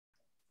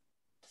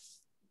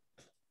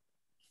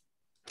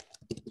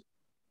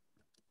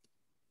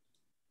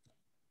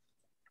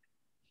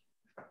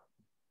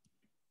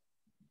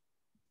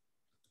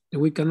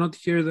We cannot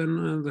hear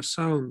the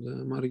sound,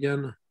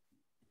 Mariana.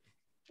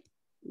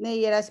 Ναι,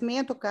 η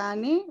Ερασμία το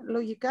κάνει.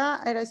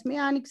 Λογικά,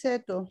 Ερασμία,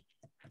 άνοιξε το.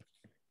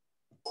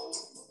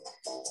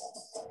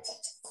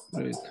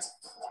 Great.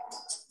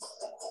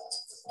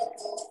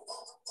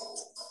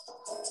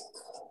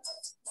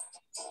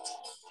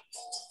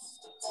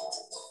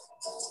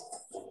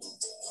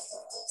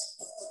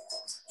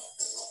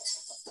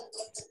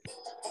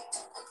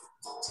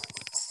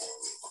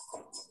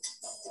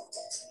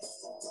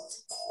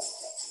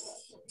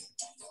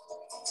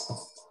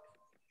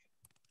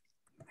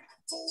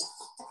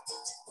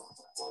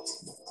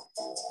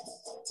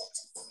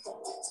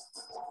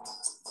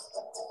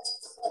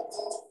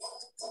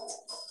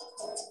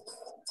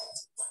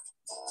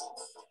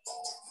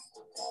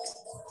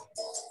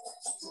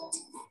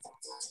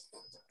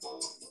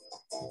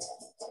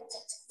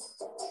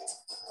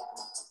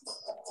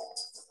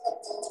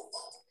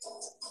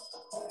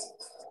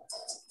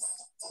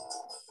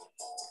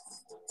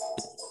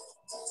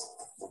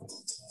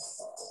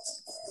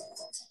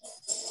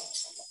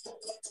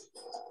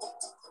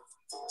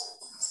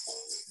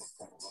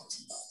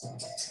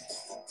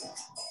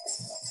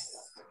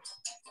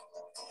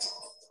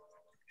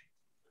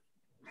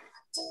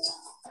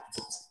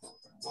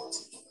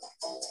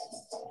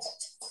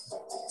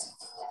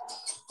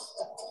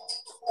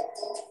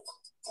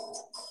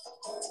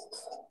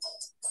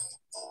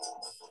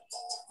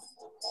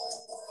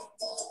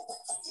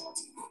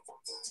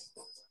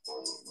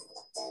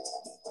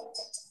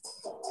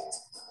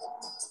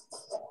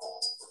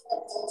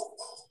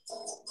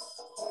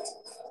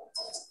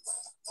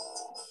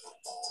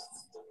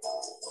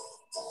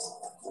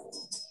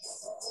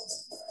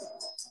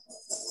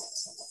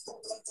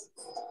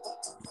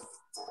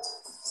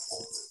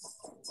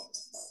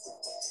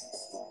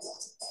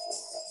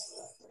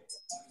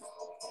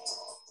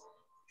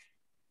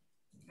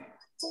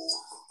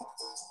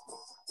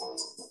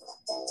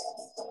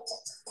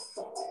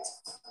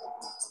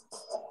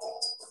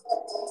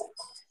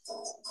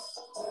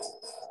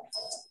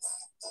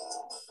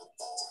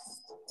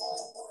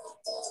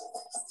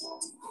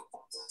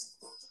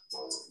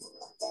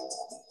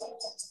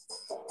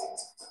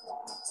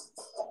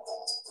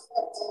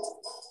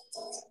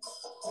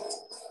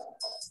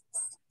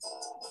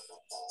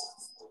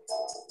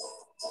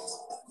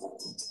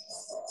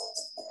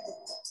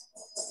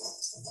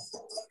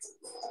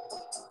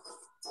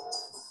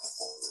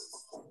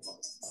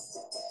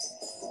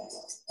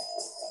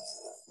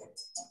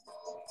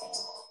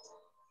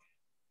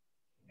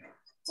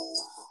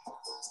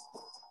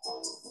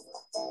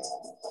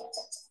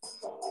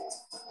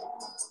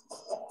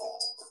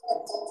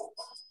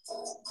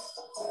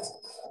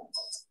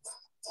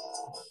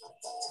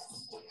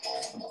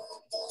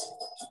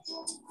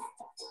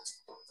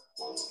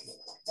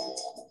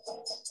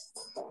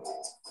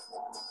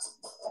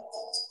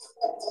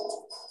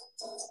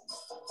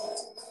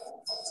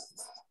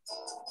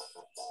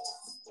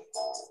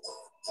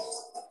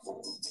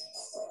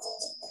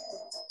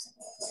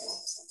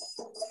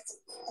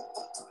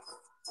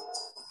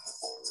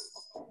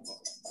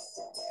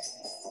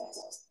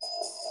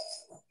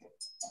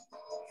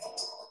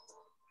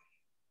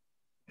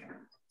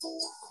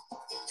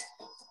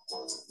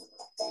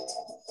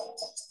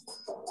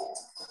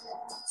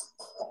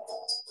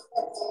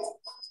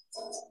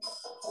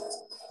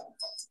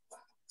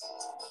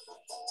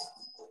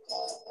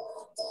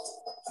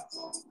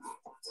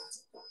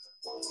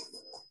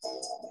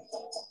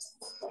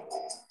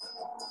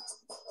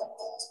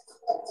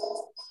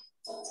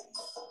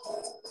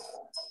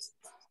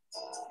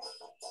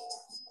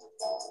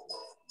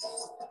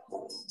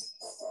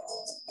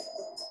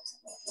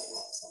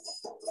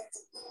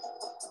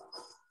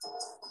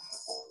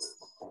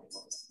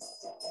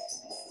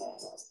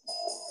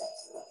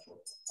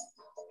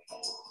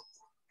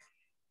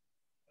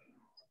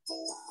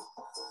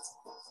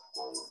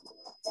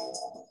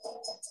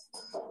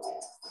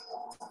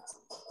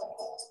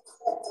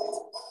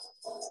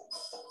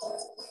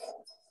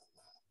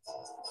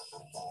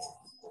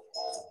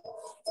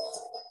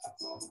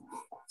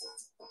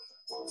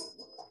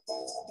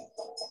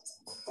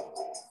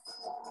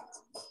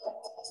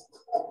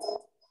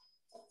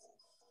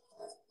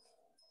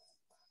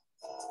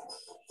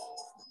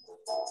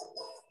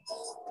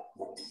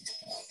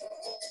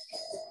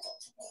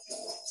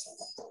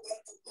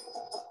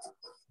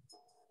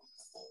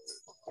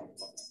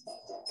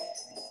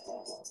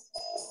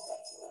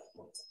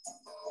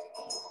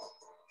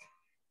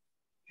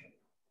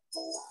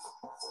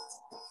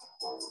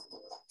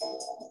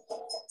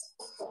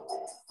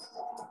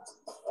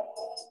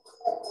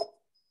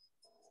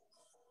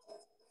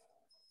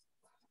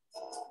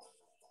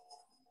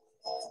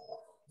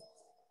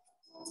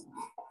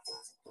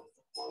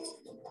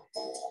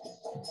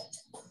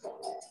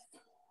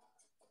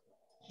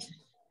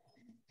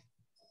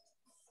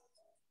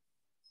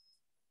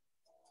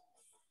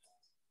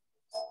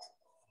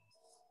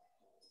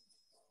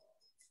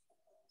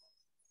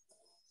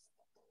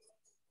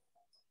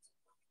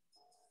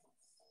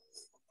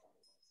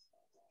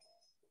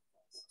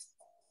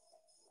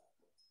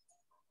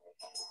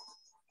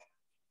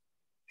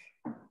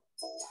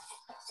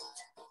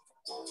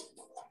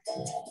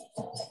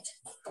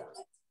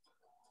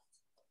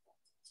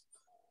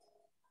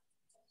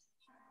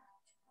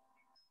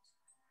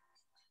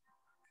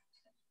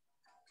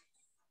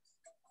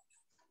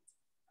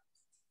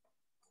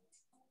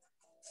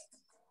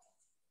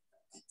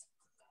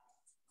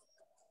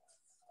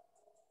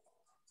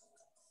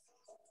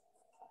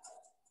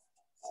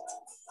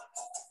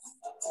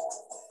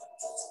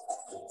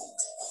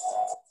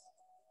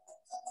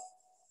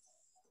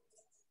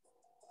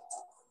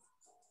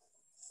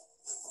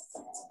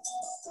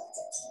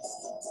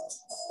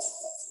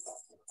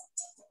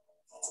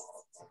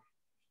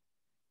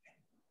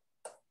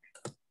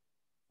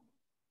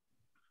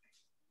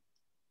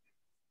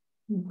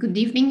 Good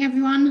evening,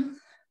 everyone.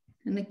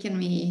 And can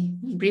we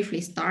briefly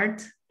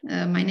start?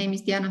 My name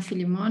is Diana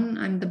Filimon.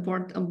 I'm the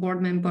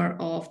board member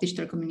of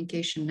Digital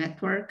Communication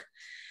Network.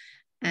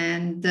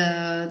 And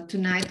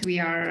tonight we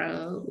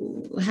are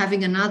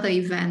having another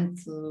event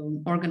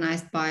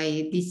organized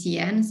by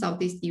DCN,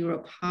 Southeast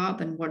Europe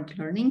Hub and World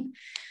Learning.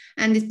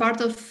 And it's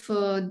part of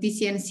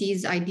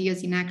DCNC's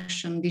Ideas in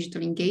Action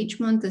Digital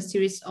Engagement, a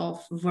series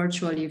of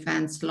virtual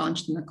events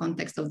launched in the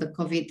context of the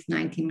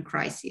COVID-19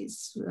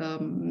 crisis.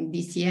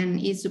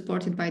 DCN is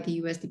supported by the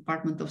US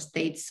Department of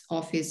State's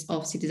Office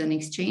of Citizen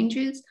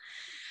Exchanges.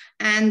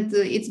 And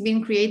it's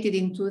been created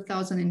in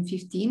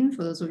 2015,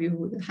 for those of you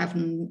who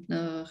haven't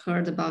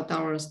heard about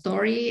our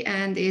story,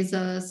 and is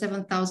a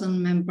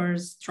 7,000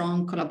 members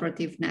strong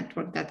collaborative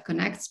network that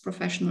connects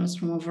professionals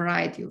from a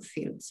variety of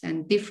fields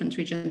and different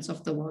regions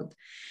of the world.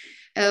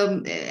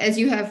 As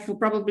you have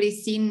probably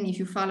seen, if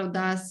you followed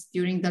us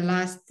during the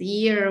last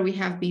year, we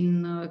have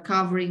been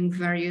covering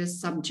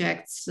various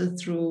subjects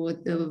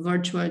through the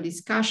virtual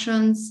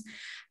discussions.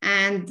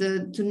 And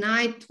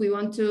tonight we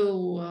want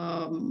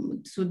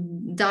to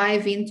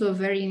dive into a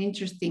very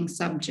interesting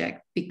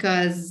subject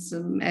because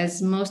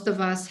as most of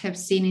us have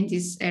seen in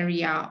this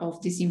area of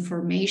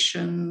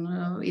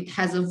disinformation, it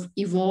has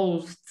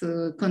evolved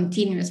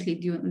continuously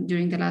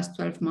during the last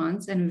 12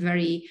 months and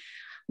very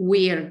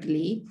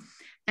weirdly.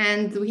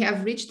 And we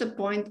have reached a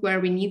point where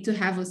we need to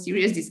have a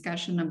serious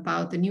discussion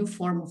about a new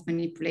form of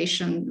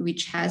manipulation,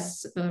 which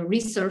has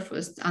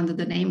resurfaced under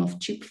the name of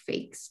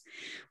cheapfakes,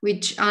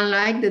 which,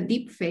 unlike the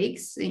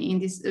deepfakes in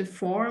this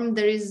form,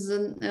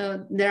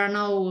 there are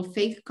no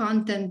fake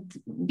content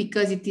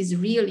because it is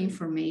real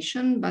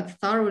information, but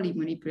thoroughly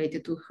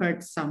manipulated to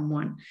hurt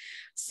someone.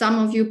 Some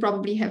of you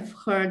probably have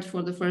heard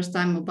for the first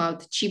time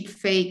about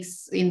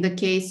cheapfakes in the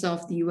case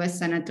of the US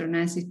Senator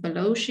Nancy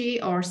Pelosi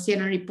or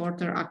CNN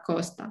reporter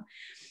Acosta.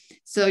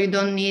 So you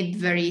don't need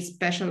very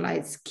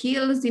specialized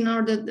skills in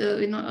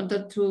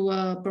order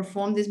to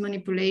perform this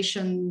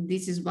manipulation.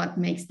 This is what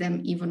makes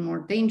them even more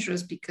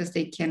dangerous because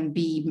they can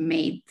be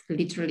made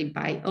literally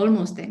by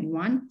almost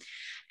anyone.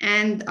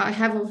 And I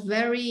have a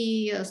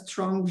very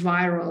strong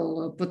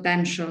viral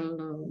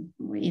potential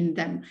in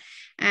them.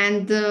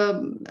 And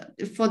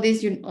for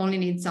this, you only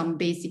need some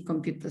basic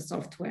computer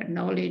software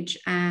knowledge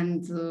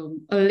and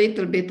a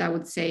little bit, I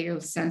would say,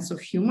 of sense of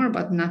humor,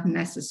 but not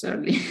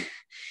necessarily.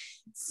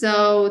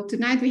 So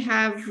tonight we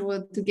have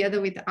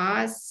together with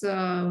us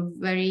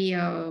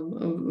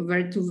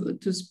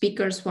two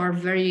speakers who are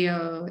very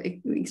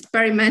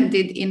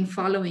experimented in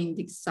following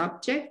this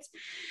subject.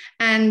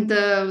 And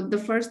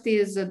the first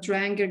is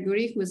Dren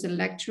Gërguri, who is a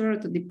lecturer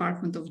at the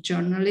Department of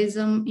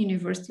Journalism,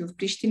 University of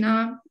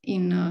Prishtina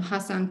in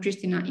Hasan,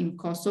 Prishtina in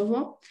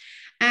Kosovo.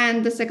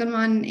 And the second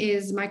one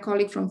is my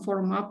colleague from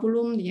Forum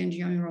Apulum, the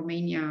NGO in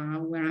Romania,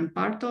 where I'm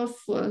part of,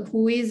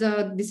 who is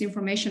a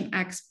disinformation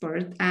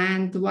expert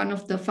and one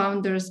of the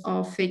founders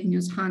of Fake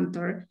News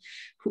Hunter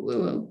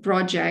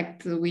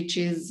project, which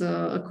is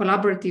a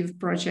collaborative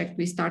project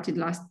we started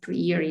last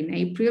year in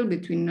April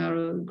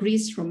between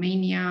Greece,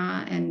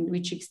 Romania, and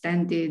which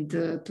extended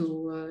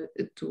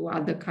to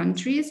other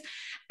countries,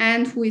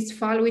 and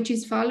which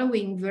is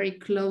following very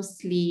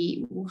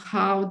closely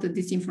how the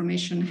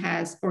disinformation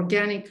has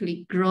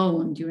organically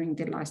grown during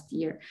the last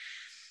year.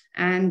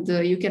 And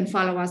you can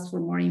follow us for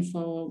more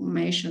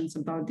information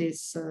about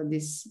this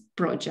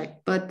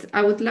project. But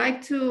I would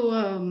like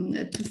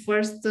to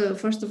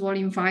first of all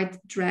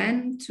invite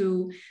Dren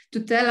to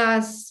tell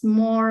us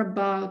more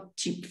about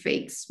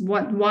cheapfakes.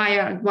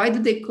 Why do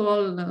they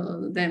call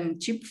them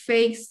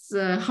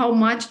cheapfakes? How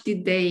much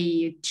did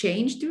they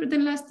change during the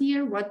last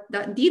year? What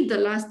did the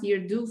last year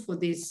do for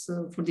this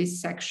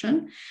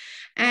section?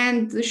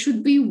 And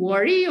should we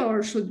worry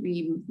or should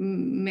we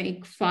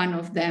make fun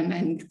of them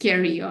and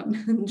carry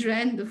on?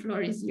 Dren, the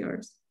floor is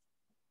yours.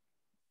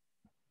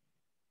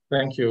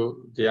 Thank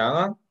you,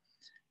 Diana.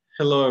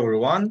 Hello,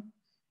 everyone.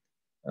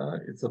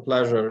 It's a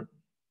pleasure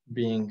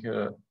being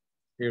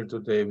here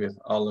today with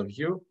all of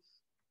you.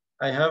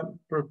 I have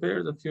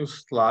prepared a few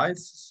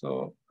slides,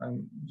 so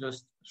I'm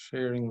just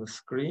sharing the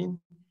screen.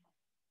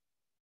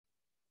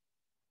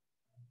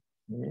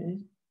 Okay.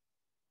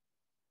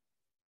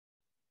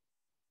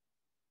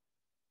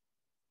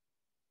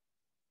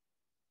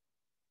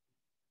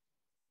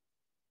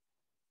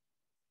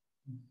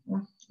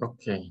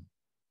 Okay.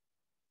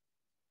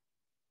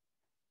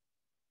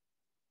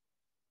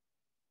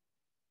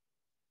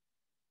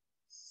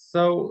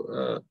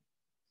 So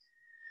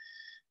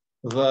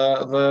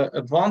the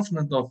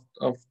advancement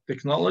of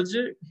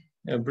technology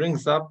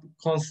brings up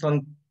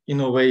constant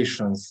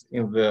innovations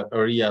in the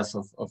areas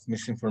of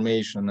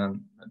misinformation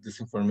and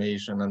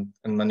disinformation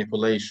and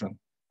manipulation.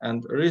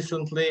 And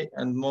recently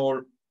and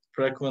more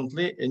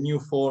frequently, a new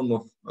form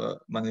of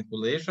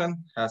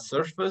manipulation has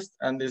surfaced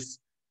and is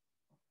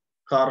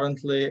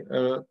currently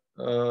a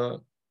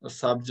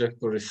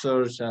subject to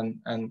research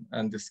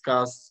and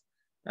discuss,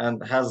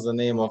 and has the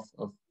name of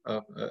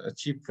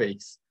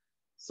cheapfakes.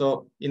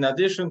 So in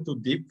addition to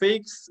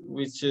deepfakes,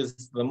 which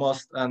is the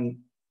most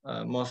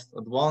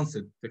advanced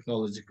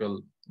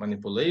technological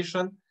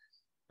manipulation,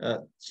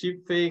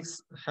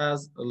 cheapfakes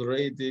has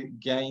already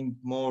gained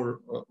more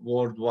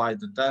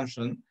worldwide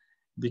attention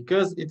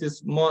because it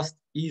is most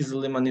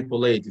easily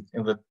manipulated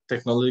in the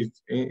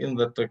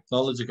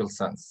technological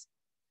sense.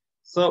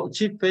 So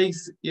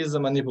cheapfakes is a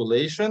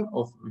manipulation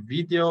of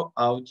video,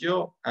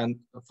 audio, and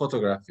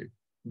photography.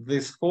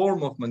 This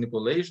form of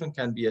manipulation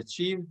can be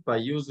achieved by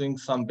using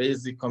some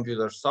basic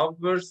computer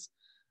softwares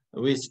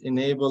which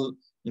enable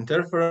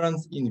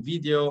interference in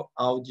video,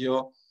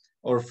 audio,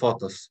 or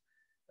photos.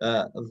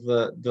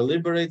 The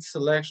deliberate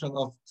selection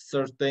of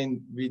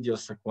certain video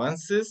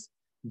sequences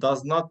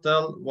does not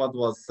tell what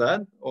was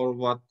said or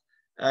what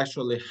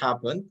actually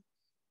happened,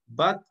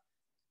 but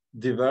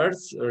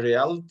diverts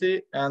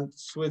reality and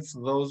suits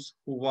those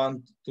who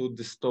want to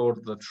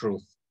distort the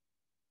truth.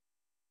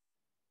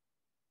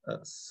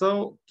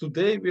 So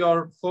today we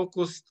are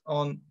focused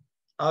on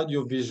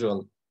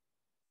audiovisual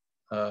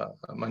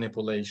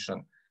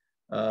manipulation.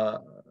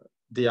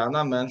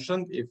 Diana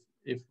mentioned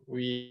if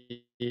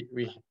we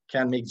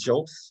can make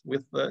jokes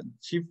with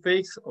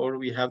cheapfakes, or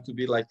we have to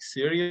be like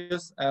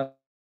serious, and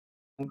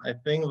I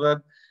think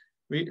that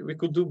we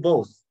could do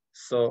both.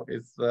 So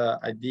it's the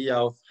idea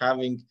of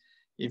having,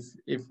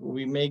 if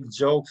we make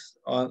jokes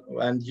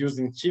and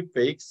using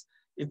cheapfakes,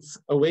 it's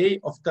a way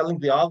of telling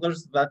the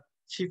others that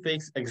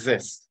cheapfakes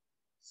exist.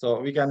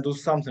 So we can do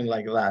something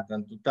like that,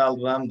 and to tell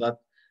them that,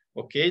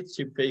 okay,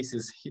 cheapfakes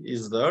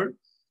is there,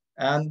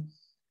 and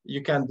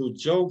you can do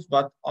jokes,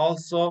 but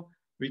also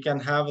we can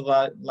have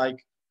that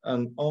like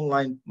an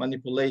online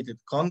manipulated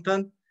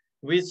content,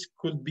 which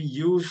could be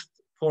used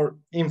for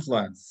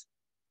influence.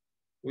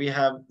 We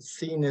have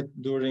seen it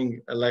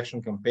during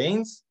election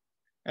campaigns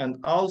and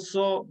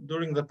also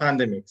during the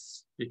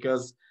pandemics,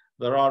 because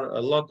there are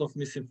a lot of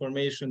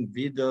misinformation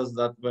videos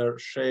that were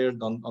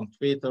shared on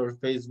Twitter,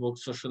 Facebook,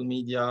 social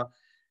media,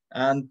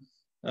 and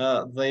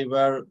they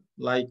were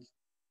like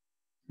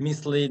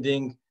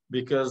misleading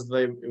because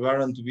they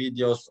weren't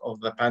videos of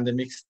the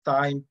pandemic's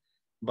time,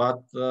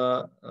 but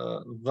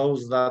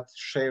those that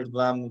shared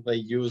them, they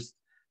used,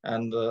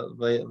 and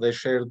they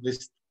shared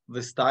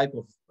this type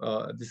of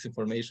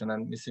disinformation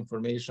and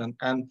misinformation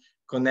and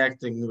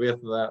connecting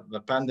with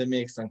the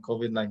pandemics and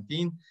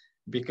COVID-19,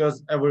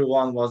 because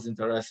everyone was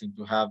interested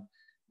to have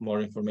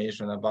more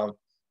information about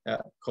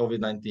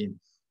COVID-19.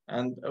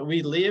 And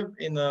we live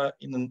in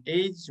an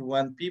age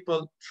when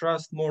people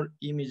trust more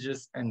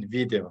images and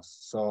videos.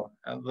 So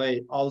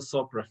they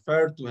also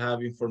prefer to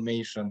have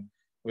information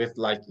with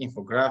like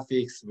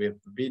infographics, with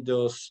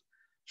videos,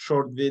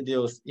 short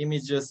videos,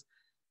 images.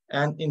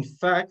 And in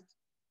fact,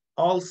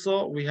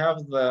 also we have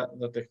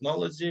the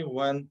technology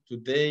when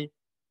today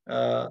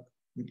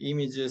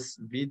images,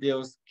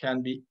 videos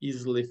can be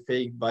easily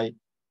faked by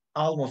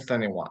almost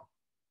anyone.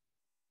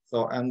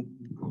 So, and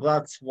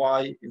that's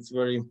why it's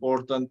very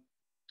important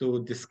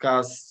to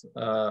discuss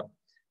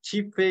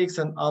cheapfakes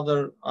and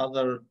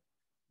other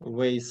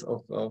ways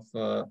of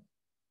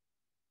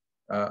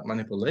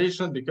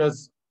manipulation,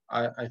 because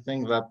I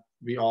think that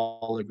we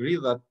all agree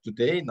that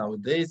today,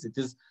 nowadays, it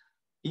is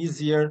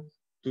easier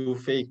to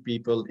fake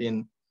people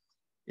in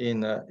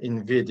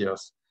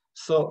videos.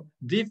 So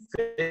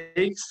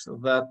deepfakes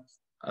that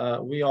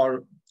we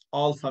are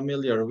all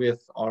familiar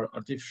with are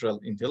artificial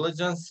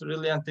intelligence,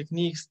 really, and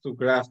techniques to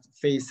graft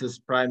faces,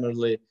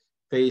 primarily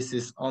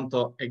faces,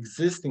 onto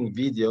existing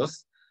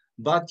videos.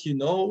 But you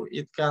know,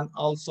 it can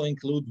also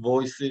include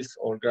voices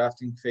or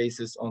grafting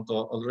faces onto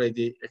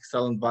already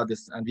excellent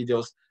bodies and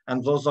videos,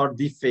 and those are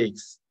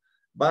deepfakes.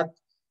 But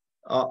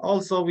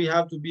also we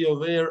have to be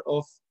aware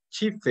of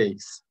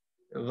cheapfakes,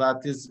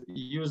 that is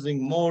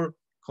using more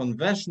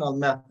conventional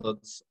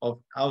methods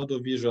of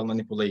audiovisual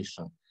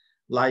manipulation,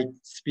 like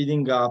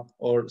speeding up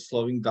or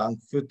slowing down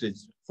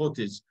footage,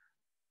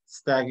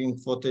 staggering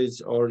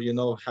footage, or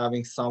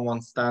having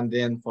someone stand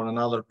in for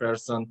another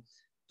person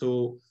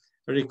to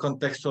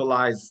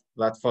recontextualize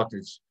that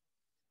footage.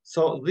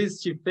 So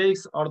these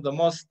cheapfakes are the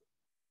most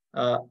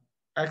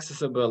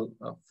accessible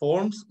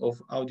forms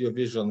of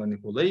audiovisual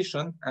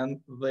manipulation,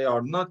 and they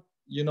are not,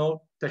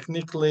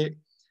 technically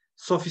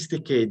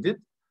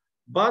sophisticated,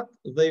 but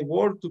they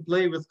work to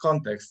play with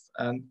context.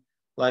 And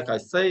like I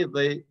say,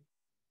 they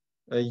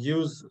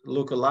use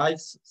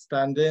lookalikes,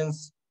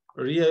 stand-ins,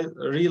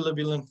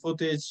 relabelling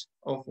footage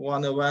of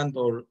one event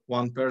or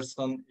one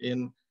person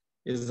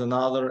is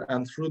another.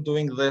 And through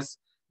doing this,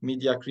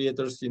 media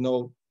creators,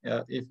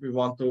 if we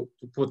want to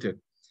put it.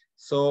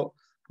 So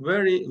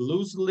very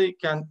loosely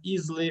can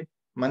easily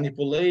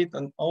manipulate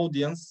an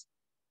audience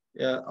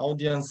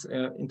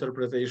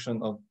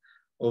interpretation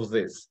of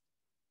this.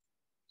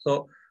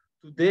 So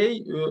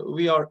today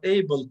we are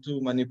able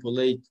to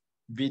manipulate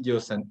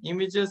videos and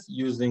images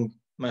using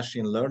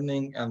machine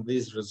learning, and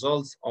these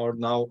results are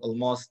now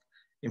almost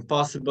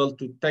impossible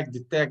to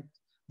detect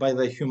by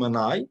the human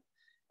eye.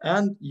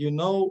 And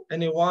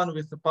anyone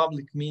with the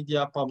public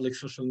media, public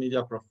social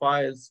media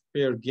profiles,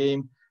 fair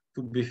game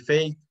to be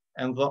fake,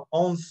 and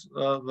once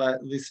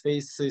these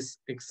faces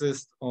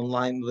exist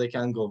online, they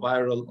can go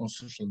viral on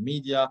social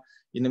media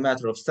in a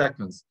matter of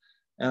seconds.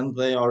 And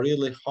they are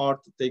really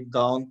hard to take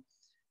down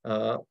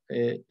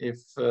if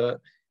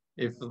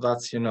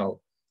that's,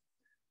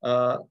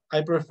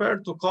 I prefer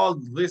to call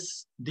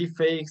this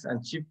deepfakes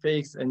and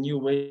cheapfakes a new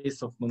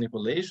ways of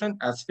manipulation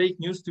as fake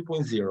news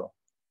 2.0,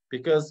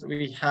 because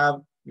we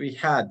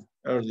had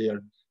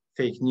earlier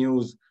fake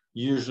news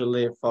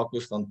usually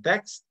focused on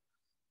text,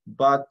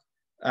 but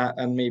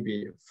and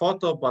maybe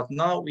photo, but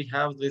now we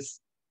have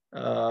this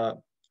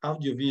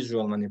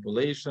audiovisual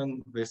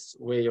manipulation, this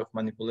way of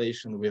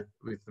manipulation with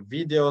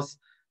videos.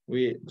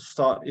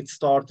 It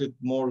started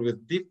more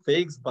with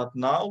deepfakes, but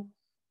now,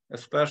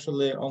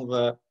 especially on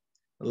the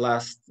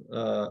last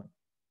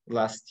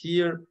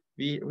year,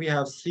 we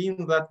have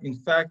seen that, in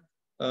fact,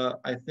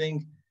 I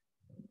think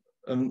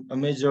a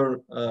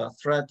major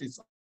threat is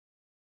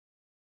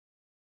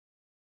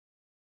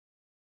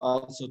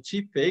also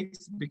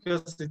cheapfakes,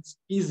 because it's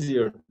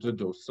easier to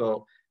do.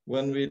 So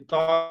when we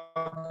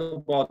talk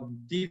about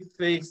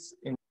deepfakes,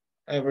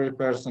 every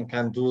person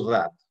can do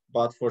that.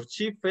 But for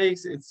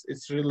cheapfakes,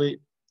 it's really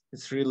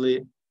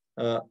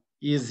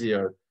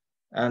easier.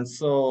 And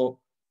so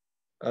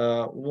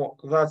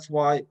that's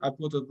why I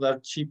put it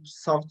there, cheap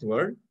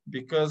software,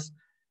 because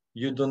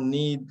you don't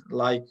need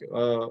like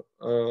a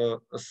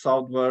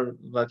software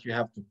that you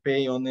have to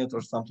pay on it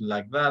or something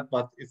like that.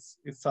 But it's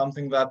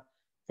something that,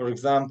 for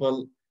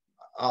example,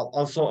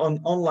 also an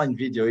online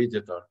video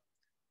editor,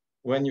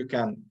 when you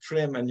can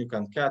trim and you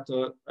can cut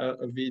a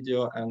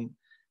video, and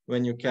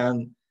when you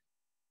can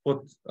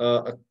put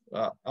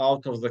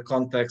out of the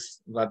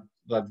context that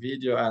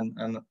video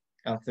and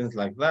things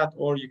like that,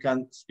 or you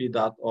can speed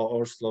up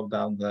or slow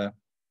down the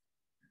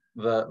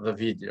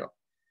video.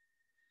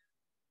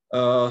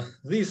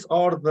 These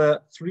are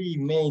the three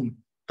main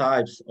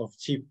types of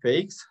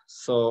cheapfakes.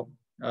 So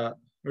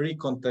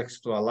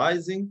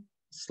recontextualizing,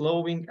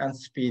 slowing, and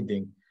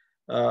speeding.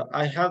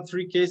 I have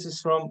three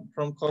cases from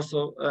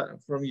Kosovo,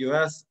 from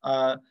US.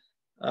 I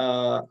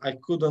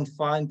couldn't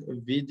find a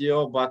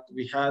video, but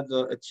we had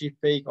a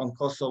cheapfake on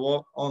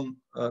Kosovo on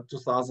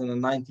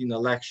 2019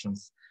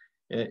 elections.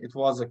 It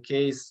was a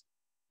case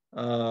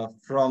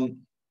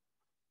from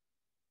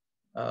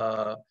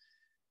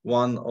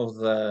one of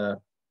the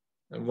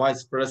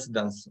vice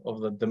presidents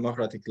of the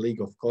Democratic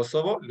League of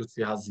Kosovo,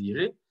 Lutfi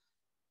Haziri.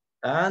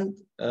 And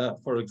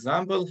for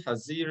example,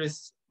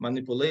 Haziri's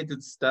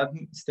manipulated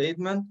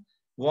statement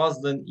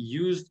was then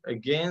used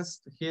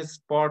against his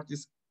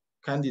party's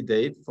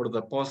candidate for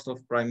the post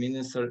of prime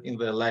minister in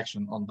the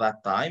election on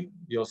that time,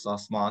 Vjosa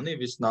Osmani,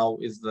 which now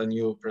is the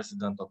new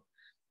president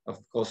of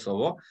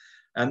Kosovo.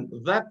 And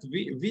that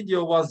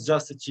video was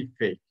just a cheap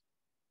fake.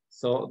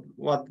 So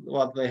what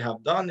they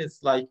have done is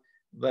like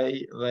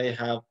they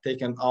have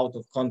taken out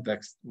of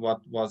context what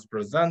was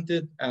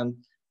presented and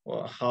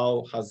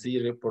how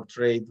Haziri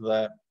portrayed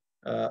the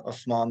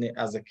Osmani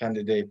as a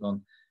candidate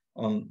on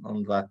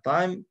that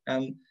time.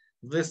 And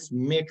this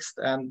mixed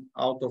and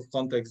out of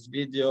context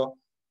video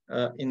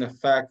in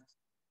effect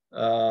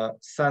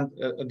sent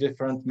a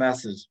different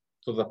message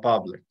to the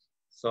public.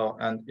 So,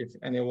 and if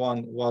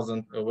anyone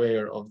wasn't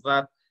aware of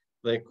that,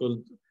 they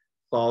could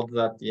thought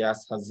that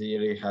yes,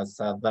 Haziri has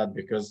said that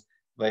because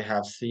they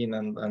have seen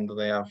and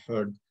they have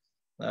heard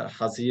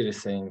Haziri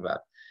saying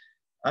that.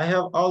 I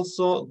have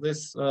also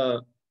this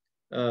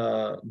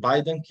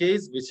Biden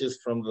case, which is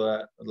from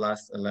the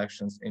last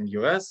elections in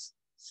US.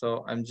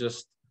 So I'm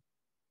just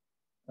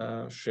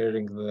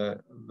sharing the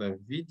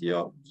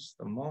video, just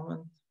a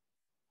moment.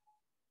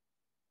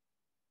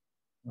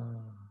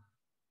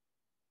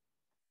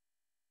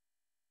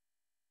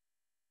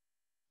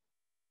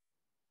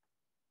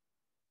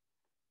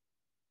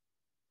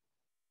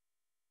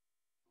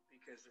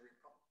 Because the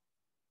Republicans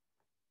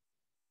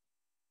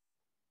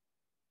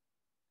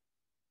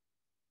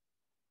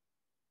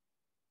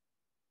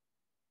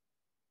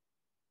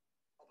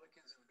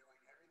are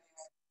doing everything.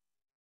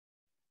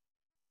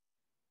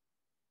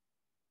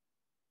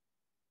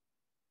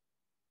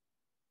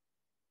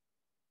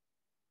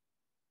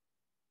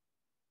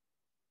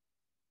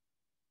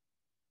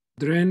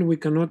 Dren, we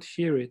cannot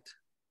hear it.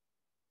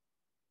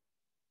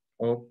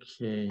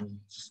 Okay,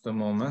 just a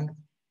moment.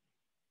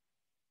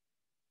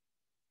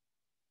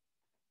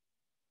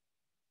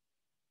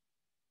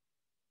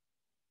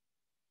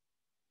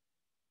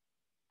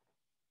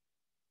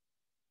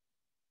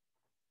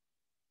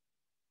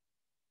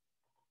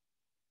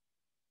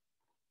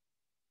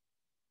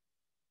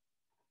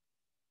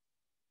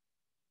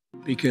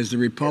 Because the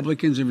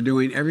Republicans are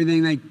doing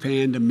everything they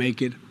can to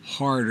make it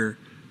harder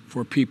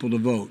for people to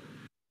vote.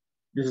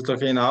 Is it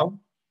okay now?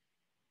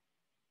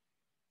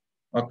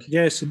 Okay.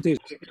 Yes, it is.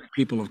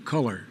 People of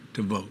color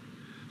to vote.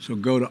 So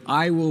go to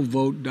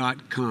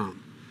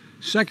iwillvote.com.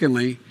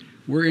 Secondly,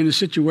 we're in a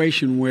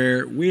situation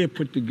where we have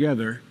put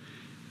together,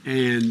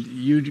 and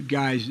you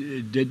guys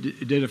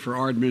did it for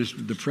our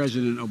administration, the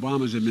President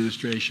Obama's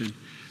administration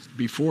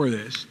before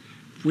this.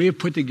 We have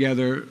put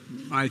together,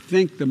 I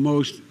think, the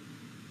most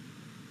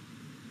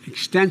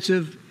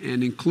extensive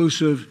and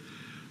inclusive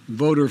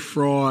voter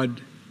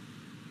fraud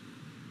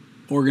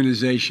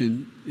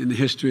organization in the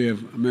history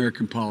of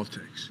American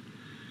politics.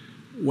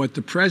 What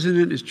the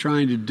president is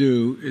trying to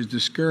do is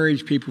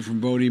discourage people from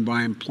voting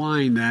by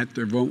implying that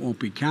their vote won't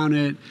be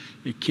counted,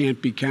 it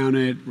can't be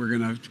counted, we're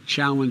going to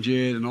challenge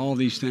it, and all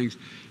these things.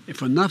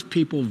 If enough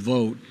people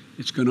vote,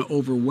 it's going to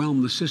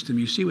overwhelm the system.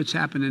 You see what's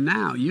happening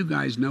now. You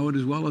guys know it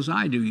as well as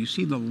I do. You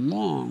see the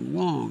long,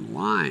 long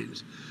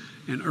lines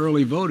in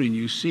early voting.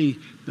 You see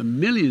the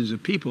millions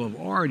of people have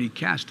already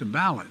cast a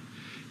ballot.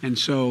 And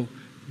so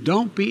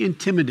don't be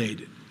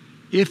intimidated.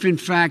 If, in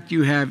fact,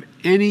 you have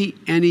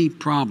any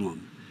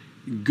problem,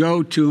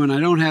 go to, and I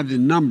don't have the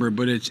number,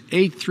 but it's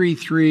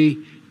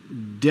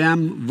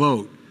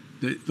 833-DEM-VOTE,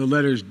 the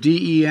letters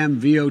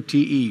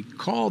DEMVOTE.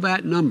 Call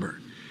that number.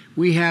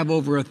 We have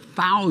over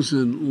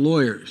 1,000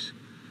 lawyers,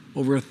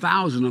 over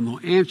 1,000 of them will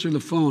answer the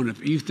phone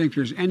if you think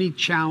there's any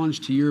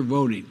challenge to your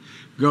voting.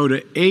 Go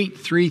to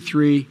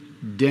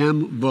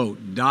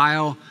 833-DEM-VOTE.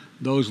 Dial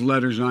those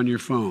letters on your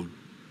phone.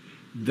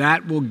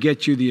 That will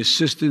get you the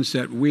assistance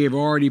that we have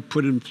already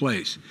put in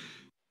place.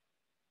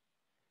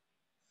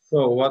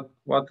 So what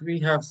we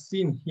have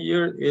seen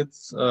here,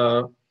 it's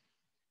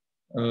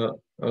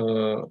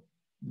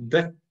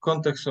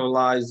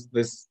decontextualize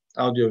this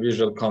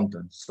audiovisual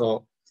content.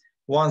 So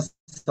one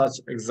such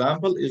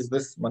example is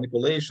this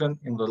manipulation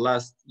in the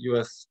last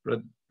US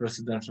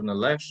presidential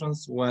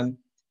elections when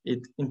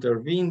it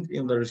intervened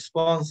in the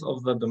response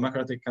of the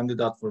Democratic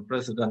candidate for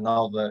president,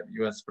 now the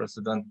US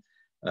President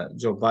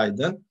Joe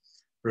Biden,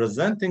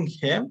 presenting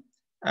him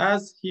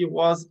as he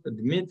was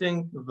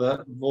admitting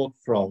the vote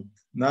fraud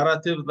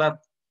narrative that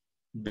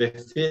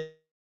defeated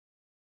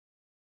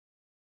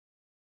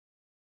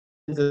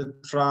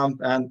Trump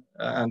and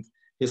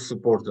his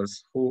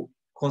supporters, who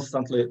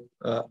constantly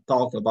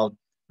talk about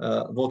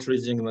vote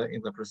rigging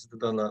in the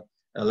presidential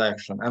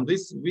election. And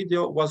this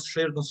video was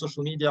shared on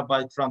social media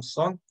by Trump's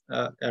son,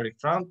 Eric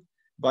Trump,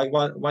 by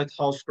White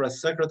House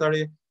Press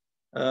Secretary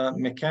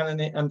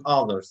McEnany, and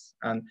others.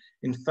 And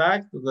in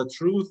fact, the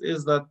truth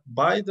is that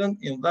Biden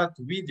in that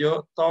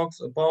video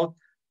talks about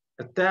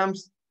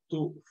attempts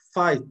to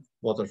fight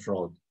voter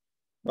fraud.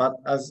 But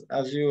as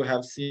you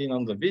have seen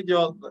on the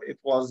video, it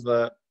was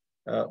the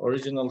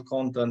original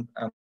content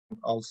and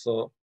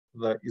also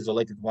the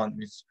isolated one,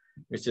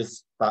 which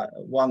is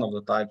one of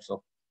the types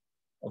of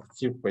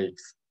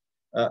cheapfakes.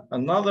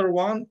 Another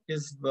one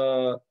is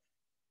the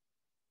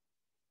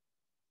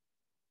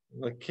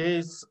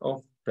case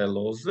of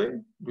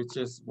Pelosi, which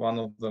is one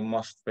of the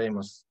most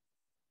famous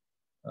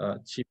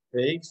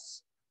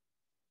cheapfakes.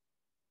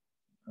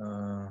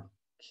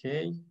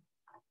 Okay,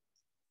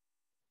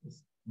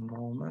 just a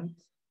moment.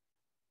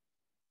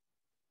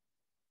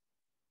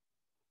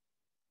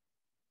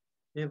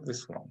 Here's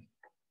this one.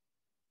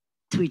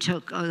 We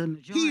took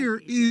Here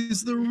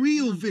is the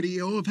real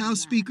video of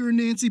House Speaker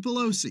Nancy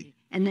Pelosi.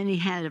 And then he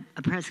had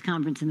a press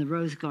conference in the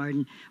Rose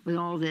Garden with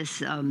all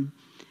this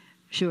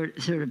sort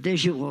of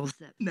visuals.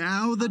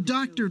 Now the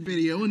doctored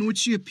video in which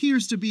she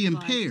appears to be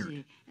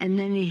impaired. And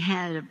then he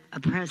had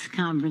a press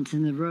conference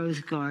in the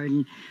Rose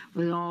Garden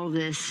with all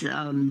this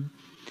sort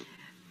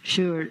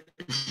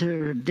of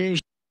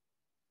visuals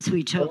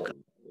we took.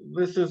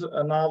 This is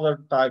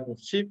another type of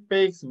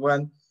cheapfakes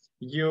when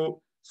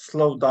you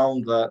slow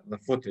down the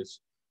footage.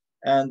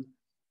 And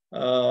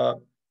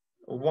while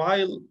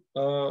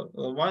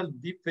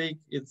deepfake,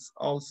 it's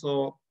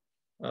also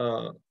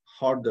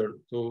harder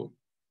to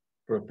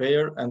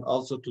prepare and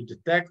also to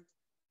detect.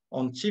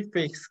 On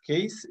cheapfakes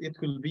case, it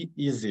will be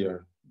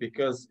easier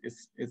because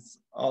it's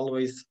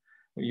always,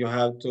 you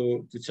have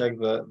to check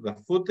the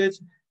footage.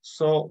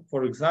 So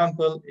for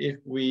example, if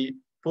we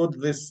put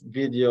this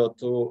video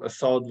to a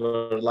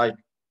software like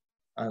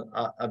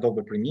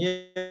Adobe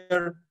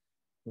Premiere,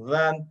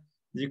 then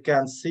you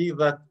can see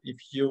that if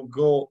you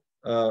go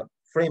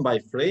frame by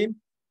frame,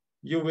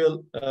 you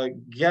will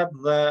get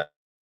the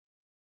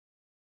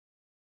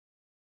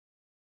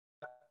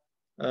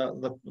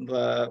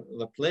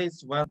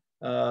place when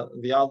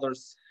the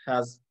others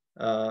has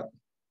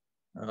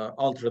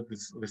altered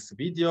this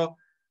video,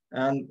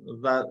 and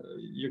that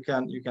you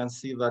can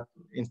see that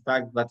in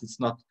fact that it's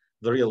not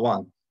the real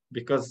one,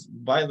 because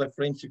by the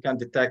frames you can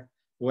detect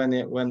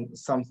when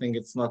something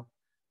is not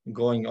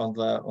going on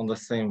the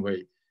same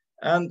way.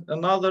 And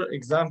another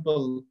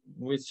example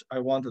which I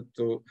wanted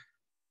to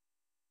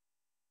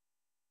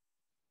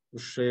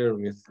share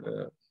with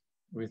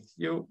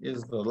you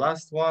is the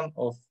last one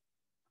of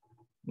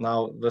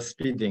now the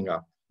speeding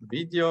up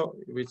video,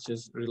 which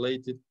is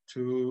related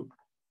to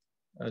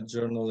a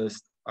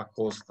journalist,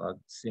 Acosta,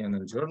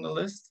 CNN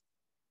journalist.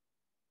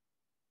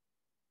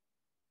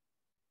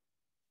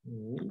 A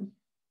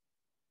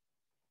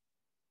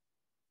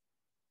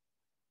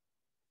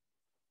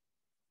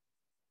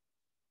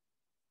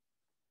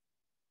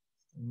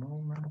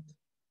moment.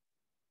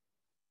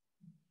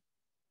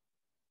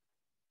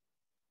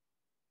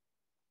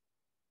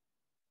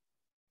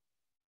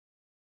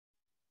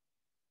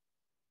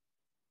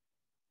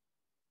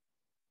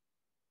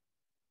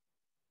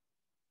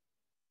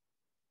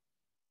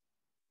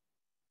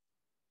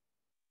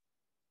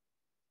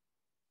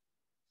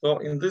 So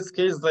in this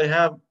case, they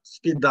have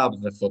speed up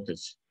the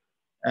footage.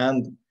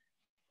 And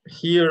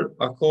here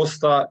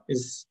Acosta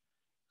is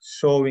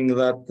showing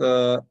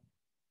that,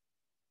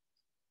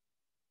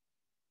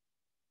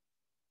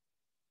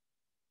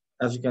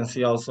 as you can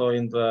see also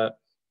in the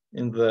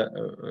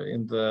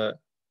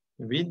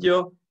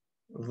video,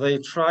 they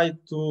try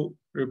to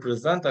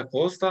represent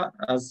Acosta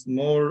as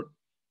more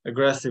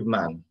aggressive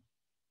man.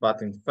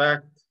 But in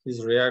fact,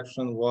 his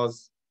reaction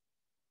was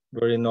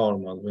very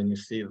normal when you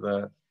see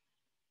the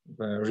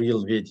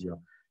real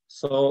video.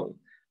 So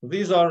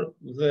these are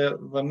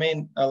the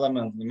main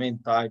elements, the main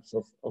types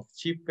of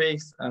cheap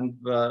fakes, and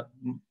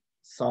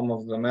some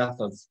of the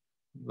methods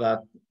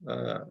that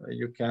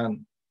you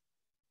can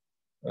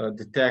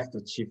detect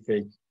a cheap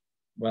fake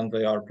when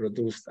they are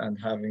produced and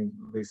having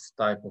this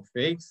type of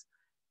fakes.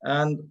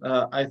 And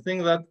I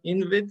think that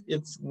InVid,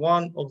 it's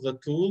one of the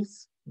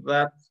tools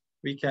that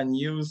we can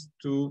use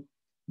to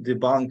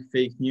debunk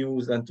fake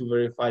news and to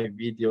verify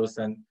videos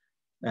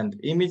and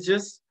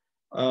images,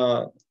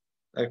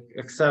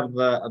 except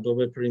the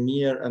Adobe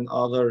Premiere and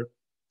other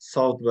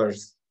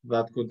softwares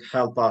that could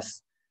help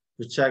us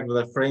to check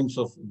the frames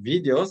of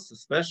videos,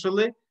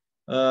 especially.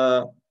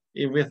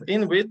 With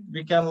InVid,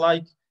 we can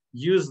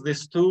use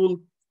this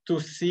tool to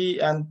see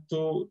and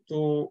to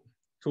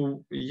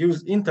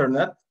use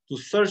internet to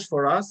search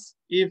for us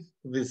if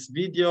this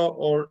video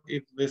or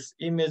if this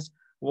image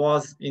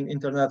was in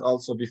internet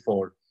also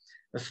before.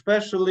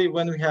 Especially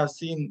when we have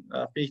seen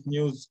fake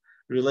news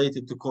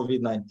related to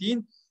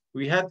COVID-19,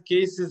 we had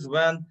cases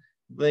when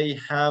they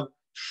have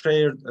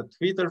shared a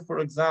Twitter, for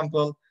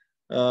example,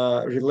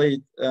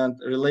 related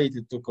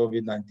to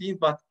COVID-19,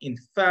 but in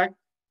fact,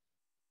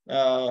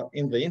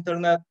 in the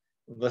internet,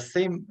 the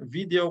same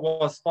video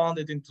was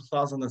founded in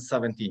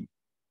 2017.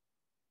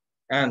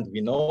 And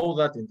we know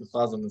that in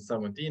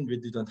 2017, we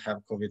didn't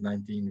have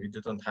COVID-19, we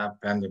didn't have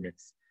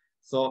pandemics.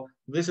 So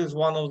this is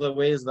one of the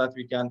ways that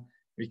we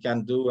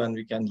can do, and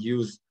we can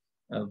use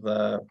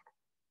the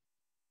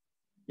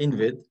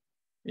InVid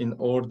in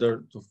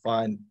order to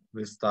find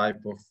this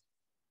type of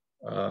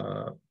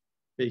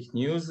fake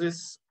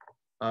news.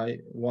 I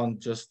want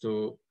just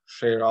to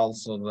share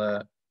also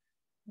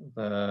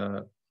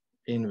the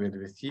InVid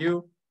with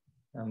you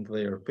and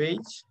their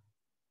page.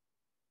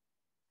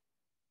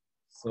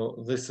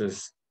 So this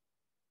is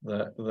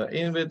the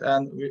InVid,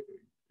 and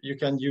you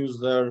can use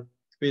their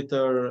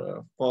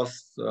Twitter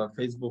posts,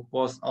 Facebook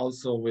posts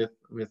also with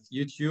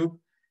YouTube.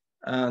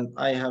 And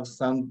I have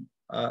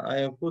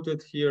put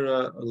it here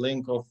a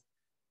link of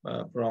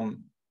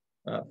from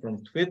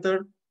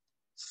Twitter.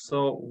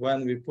 So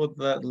when we put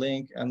that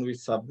link and we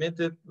submit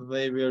it,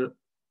 they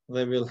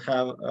will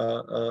have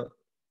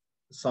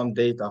some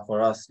data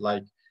for us,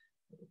 like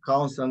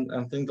counts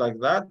and things like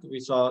that,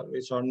 which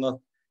are not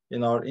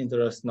in our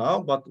interest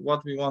now. But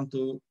what we want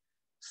to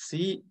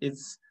see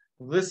is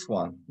this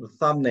one, the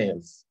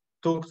thumbnails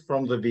took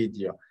from the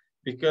video,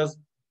 because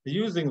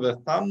using the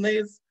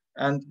thumbnails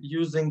and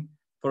using,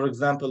 for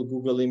example,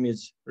 Google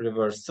image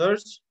reverse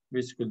search,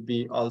 which could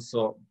be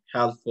also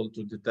helpful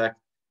to detect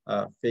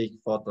fake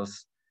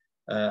photos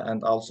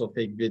and also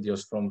fake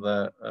videos from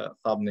the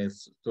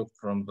thumbnails took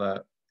from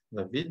the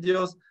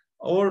videos.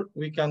 Or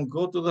we can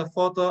go to the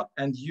photo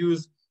and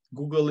use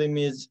Google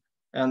image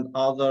and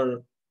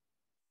other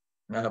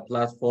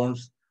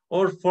platforms,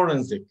 or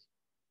forensic.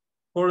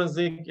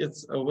 Forensic,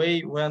 it's a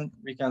way when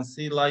we can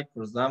see, like,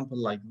 for example,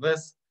 like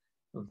this,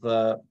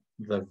 the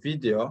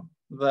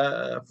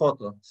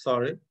photo,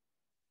 sorry,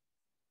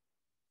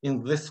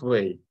 in this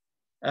way.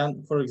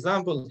 And for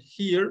example,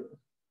 here,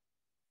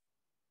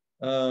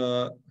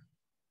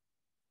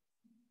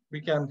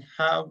 we can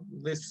have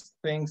these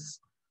things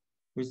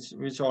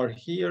which are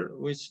here,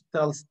 which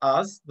tells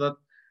us that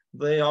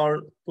they are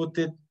put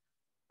it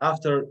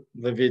after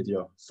the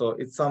video. So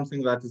it's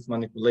something that is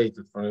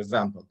manipulated, for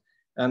example.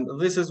 And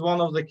this is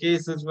one of the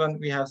cases when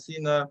we have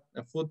seen a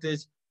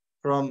footage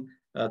from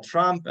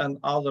Trump and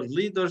other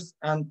leaders,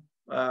 and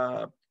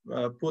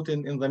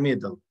Putin in the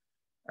middle.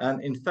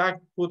 And in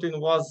fact, Putin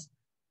was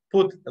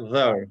put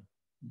there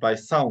by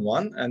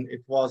someone, and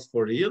it was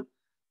for real.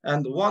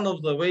 And one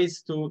of the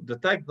ways to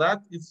detect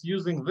that is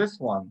using this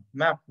one,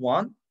 map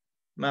one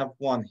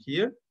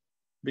here,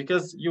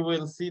 because you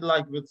will see,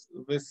 like, with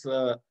this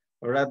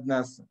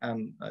redness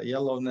and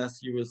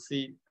yellowness, you will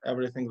see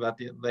everything that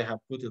they have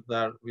put it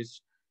there, which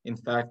in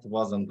fact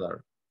wasn't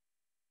there.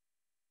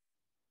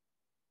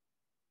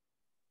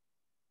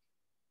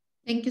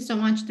 Thank you so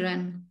much,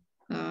 Dren.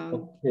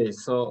 Okay,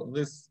 so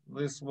this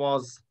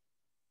was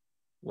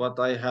what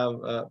I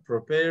have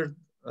prepared,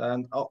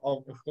 and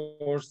of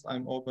course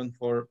I'm open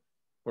for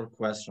for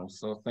questions.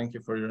 So thank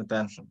you for your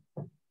attention.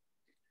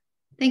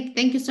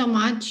 Thank you so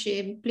much.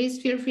 Please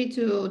feel free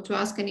to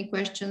ask any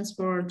questions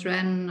for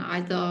Dren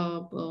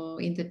either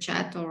in the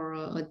chat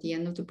or at the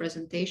end of the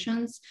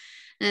presentations.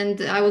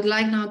 And I would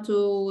like now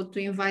to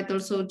invite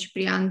also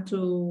Ciprian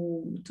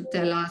to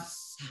tell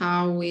us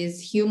how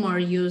is humor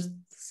used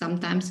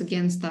sometimes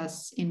against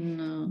us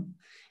in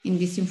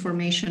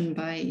disinformation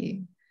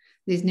by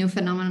this new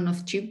phenomenon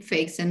of cheap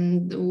fakes,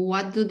 and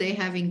what do they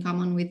have in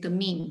common with the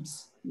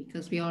memes?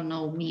 Because we all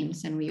know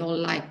memes and we all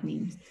like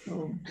memes.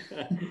 So.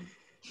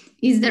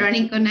 Is there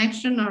any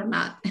connection or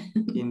not?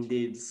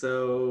 Indeed.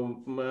 So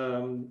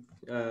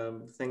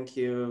thank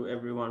you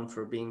everyone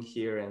for being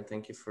here, and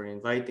thank you for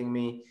inviting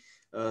me.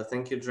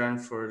 Thank you, Dren,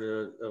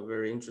 for a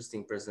very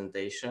interesting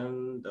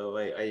presentation. Though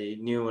I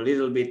knew a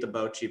little bit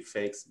about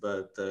Cheapfakes,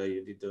 but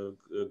you did a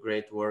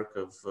great work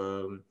of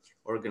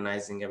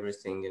organizing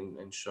everything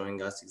and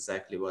showing us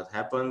exactly what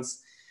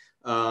happens.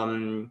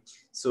 My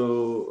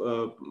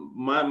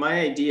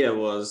idea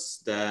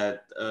was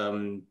that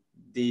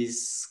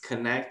this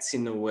connects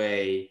in a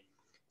way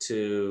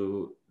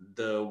to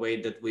the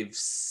way that we've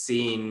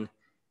seen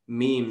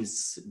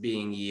memes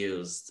being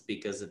used,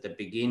 because at the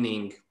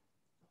beginning,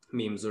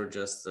 memes were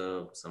just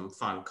some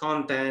fun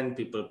content,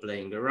 people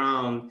playing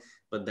around,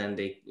 but then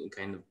they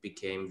kind of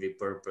became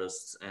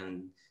repurposed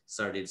and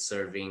started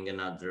serving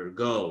another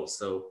goal.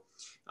 So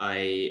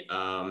I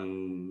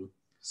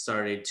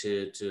started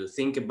to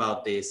think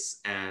about this,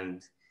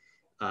 and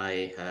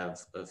I have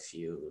a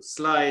few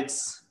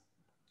slides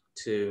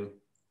to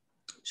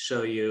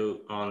show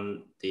you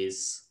on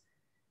this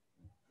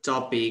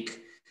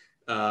topic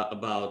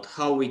about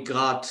how we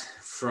got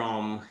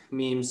from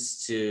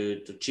memes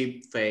to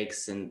cheap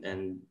fakes,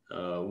 and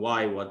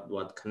why,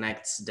 what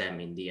connects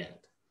them in the end.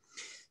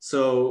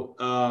 So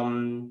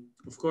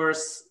of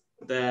course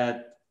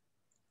that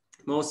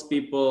most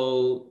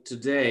people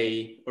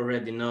today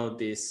already know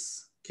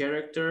this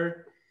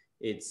character.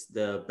 It's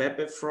the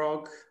Pepe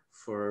frog.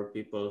 For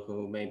people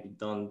who maybe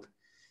don't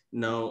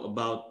know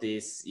about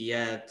this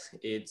yet,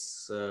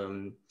 it's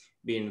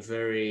been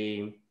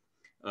very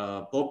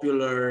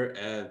popular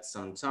at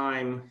some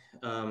time.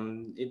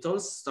 It all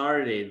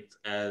started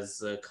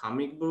as a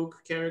comic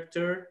book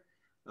character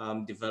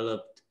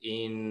developed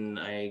in,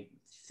 I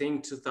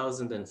think,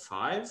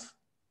 2005.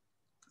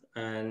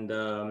 And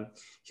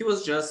he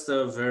was just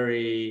a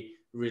very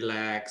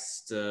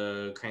relaxed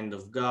kind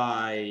of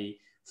guy,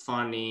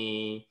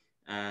 funny,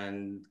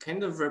 and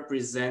kind of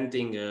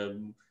representing a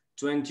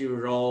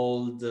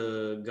 20-year-old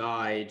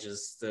guy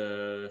just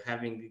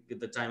having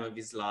the time of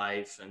his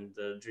life, and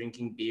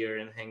drinking beer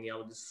and hanging out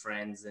with his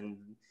friends and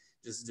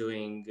just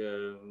doing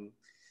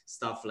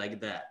stuff like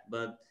that.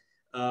 But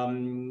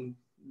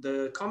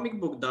the comic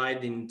book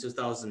died in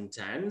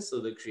 2010, so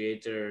the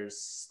creators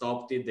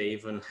stopped it. They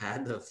even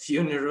had a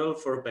funeral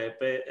for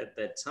Pepe at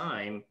that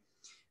time.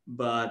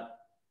 But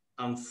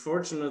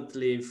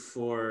unfortunately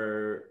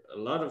for a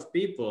lot of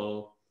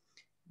people,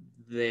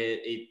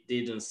 it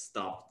didn't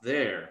stop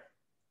there.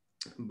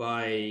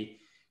 By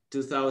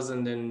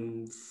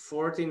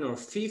 2014 or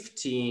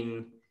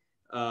 15,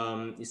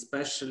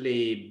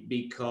 especially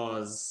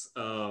because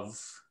of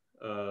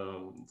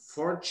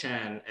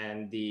 4chan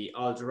and the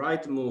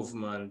alt-right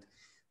movement,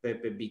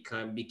 Pepe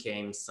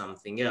became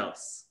something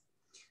else.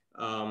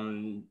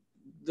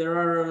 There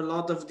are a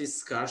lot of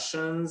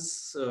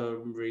discussions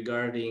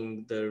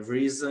regarding the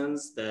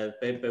reasons that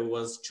Pepe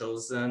was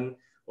chosen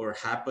or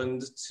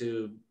happened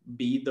to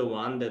be the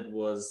one that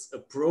was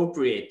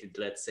appropriated,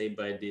 let's say,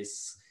 by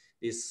this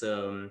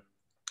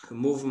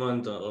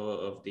movement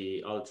of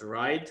the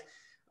alt-right.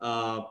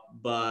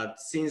 But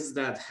since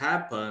that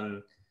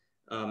happened,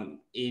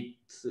 it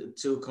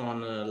took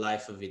on a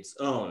life of its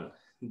own.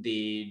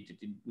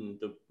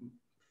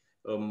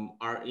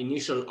 Our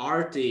initial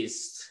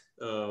artist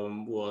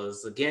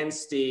was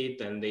against it,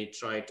 and they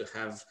tried to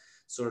have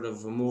sort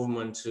of a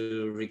movement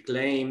to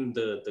reclaim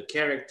the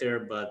character,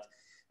 but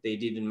they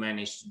didn't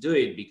manage to do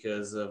it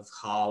because of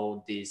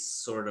how these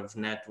sort of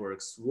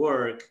networks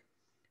work,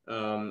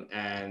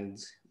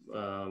 and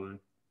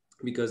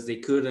because they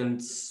couldn't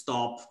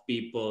stop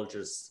people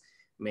just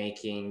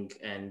making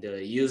and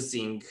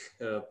using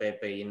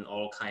Pepe in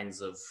all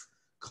kinds of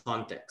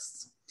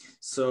contexts.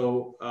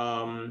 So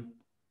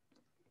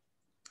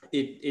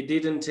it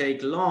didn't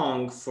take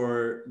long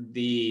for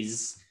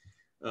these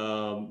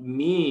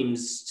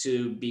memes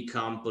to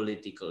become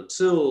political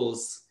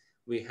tools.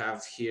 We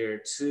have here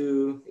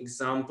two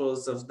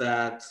examples of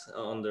that.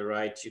 On the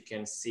right, you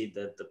can see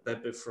that the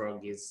Pepe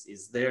frog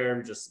is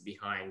there just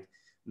behind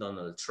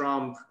Donald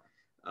Trump.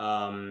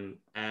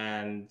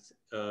 And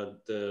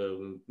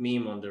the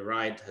meme on the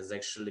right has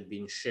actually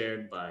been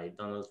shared by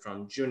Donald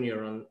Trump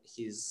Jr. on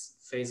his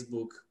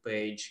Facebook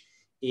page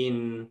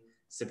in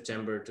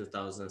September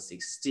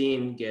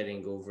 2016,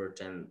 getting over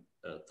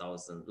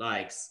 10,000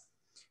 likes.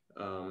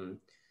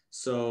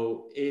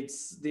 So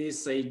it's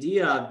this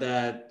idea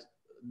that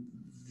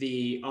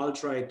the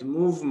alt-right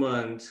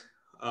movement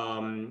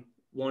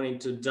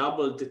wanted to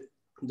double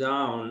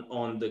down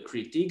on the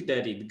critique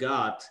that it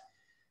got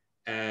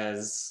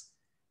as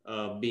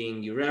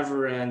being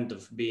irreverent,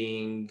 of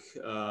being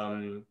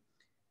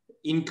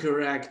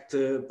incorrect,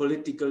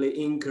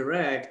 politically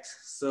incorrect.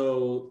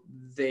 So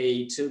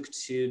they took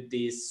to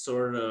this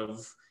sort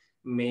of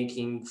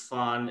making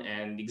fun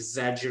and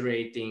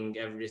exaggerating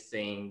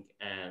everything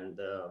and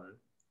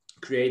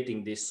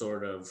creating this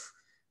sort of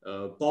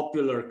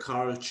popular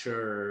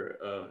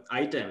culture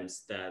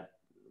items that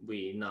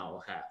we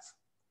now have.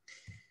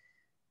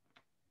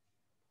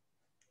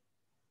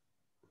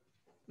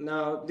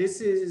 Now,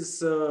 this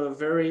is a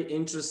very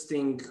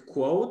interesting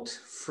quote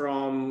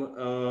from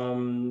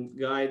a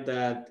guy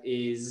that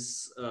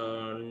is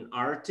an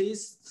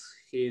artist.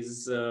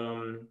 He's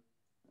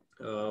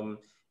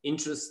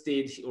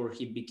interested, or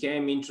he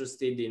became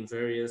interested in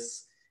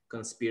various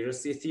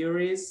conspiracy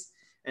theories.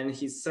 And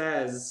he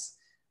says,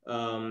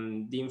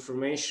 the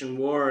information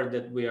war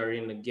that we are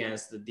in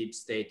against the deep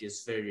state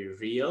is very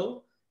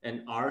real.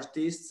 And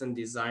artists and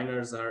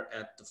designers are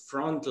at the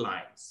front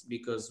lines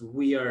because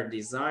we are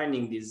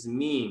designing these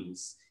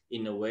memes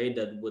in a way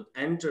that would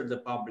enter the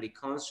public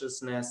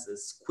consciousness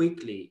as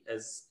quickly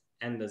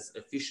and as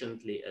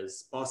efficiently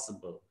as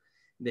possible.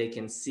 They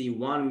can see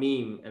one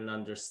meme and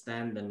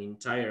understand an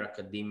entire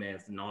academia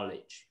of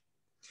knowledge.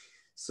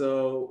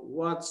 So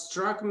what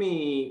struck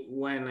me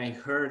when I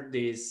heard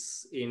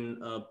this in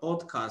a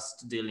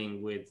podcast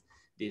dealing with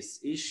these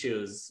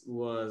issues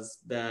was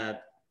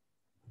that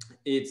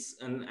it's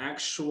an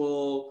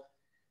actual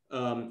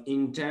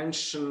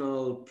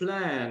intentional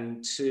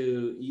plan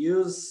to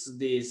use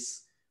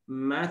this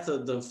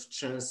method of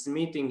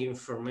transmitting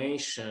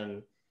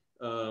information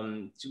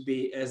to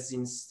be as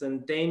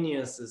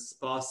instantaneous as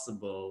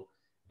possible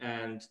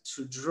and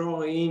to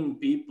draw in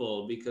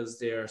people because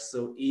they are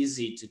so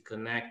easy to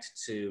connect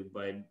to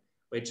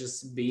by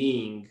just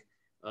being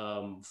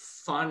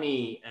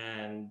funny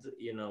and,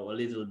 you know, a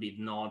little bit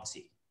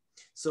naughty.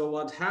 So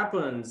what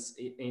happens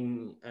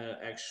in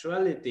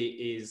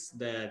actuality is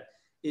that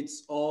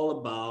it's all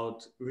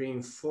about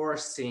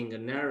reinforcing a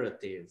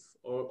narrative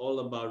or all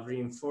about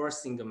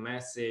reinforcing a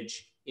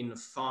message in a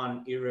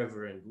fun,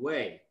 irreverent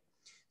way.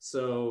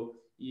 So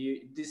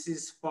this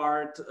is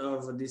part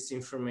of a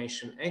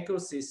disinformation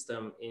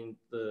ecosystem in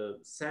the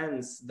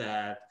sense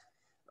that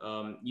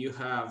you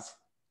have,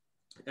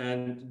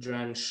 and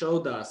Dren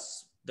showed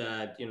us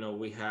that, you know,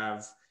 we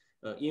have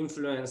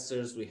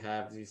influencers, we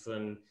have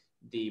even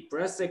the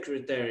press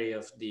secretary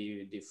of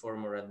the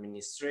former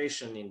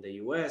administration in the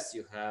US,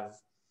 you have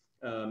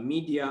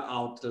media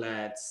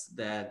outlets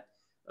that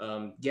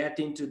get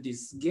into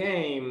this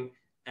game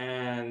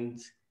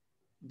and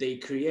they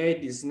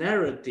create these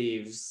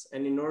narratives.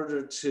 And in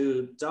order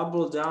to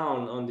double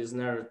down on these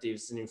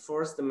narratives and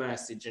enforce the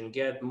message and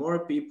get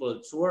more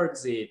people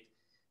towards it,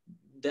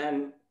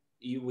 then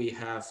we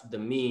have the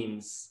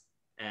memes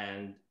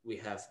and we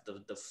have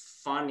the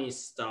funny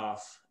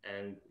stuff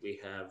and we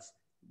have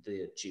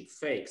the cheap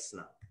fakes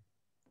now.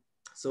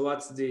 So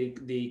what's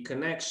the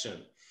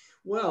connection?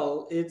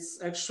 Well,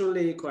 it's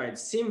actually quite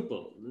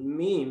simple.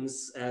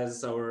 Memes,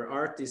 as our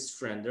artist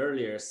friend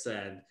earlier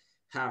said,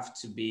 have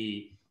to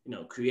be, you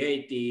know,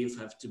 creative,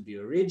 have to be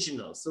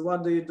original. So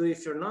what do you do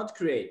if you're not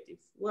creative?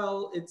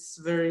 Well, it's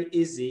very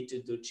easy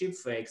to do cheap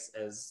fakes,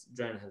 as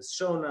Dren has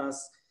shown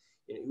us.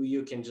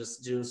 You can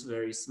just do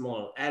very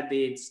small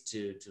edits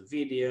to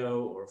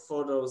video or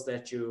photos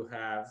that you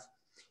have.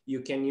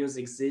 You can use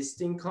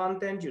existing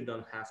content. You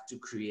don't have to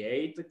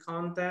create the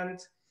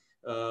content.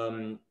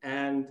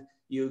 And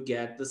you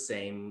get the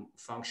same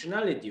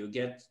functionality. You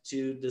get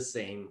to the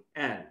same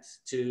end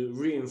to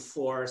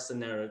reinforce a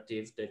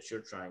narrative that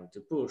you're trying to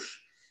push.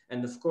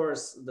 And of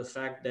course, the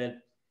fact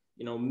that,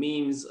 you know,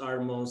 memes are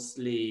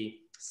mostly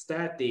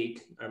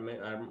static,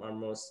 are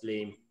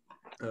mostly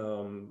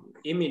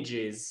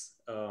images,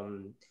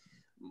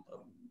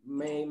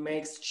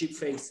 makes cheap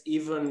fakes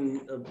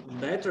even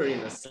better in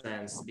a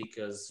sense,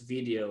 because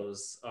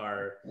videos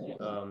are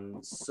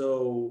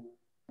so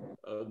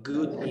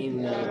good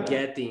in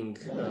getting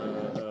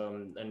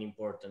an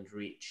important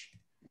reach.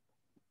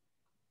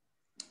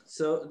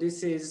 So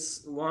this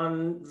is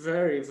one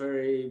very,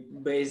 very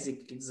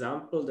basic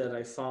example that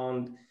I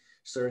found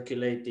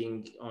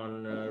circulating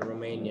on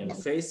Romanian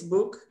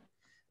Facebook.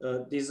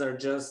 These are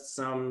just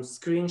some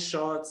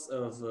screenshots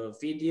of a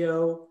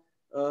video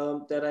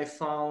that I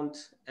found,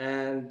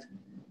 and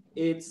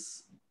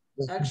it's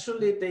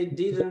actually, they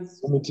didn't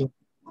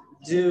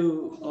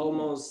do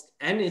almost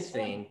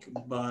anything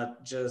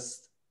but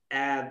just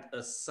add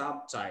a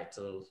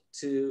subtitle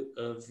to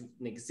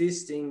an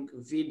existing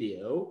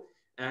video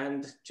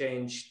and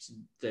changed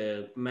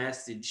the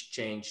message,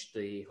 changed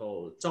the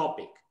whole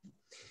topic.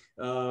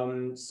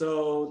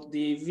 So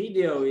the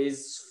video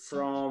is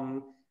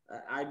from,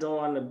 I don't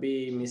want to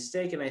be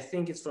mistaken, I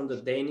think it's from the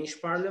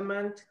Danish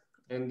parliament,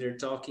 and they're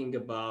talking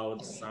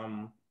about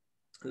some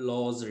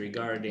laws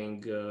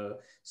regarding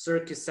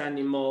circus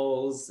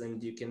animals,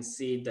 and you can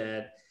see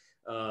that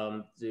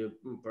the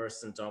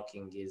person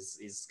talking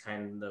is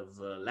kind of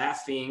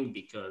laughing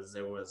because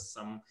there was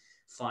some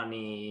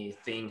funny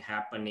thing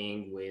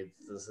happening with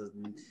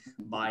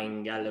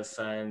buying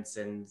elephants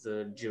and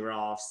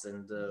giraffes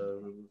and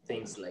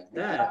things like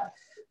that.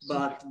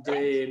 But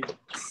the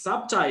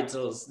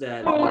subtitles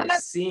that we're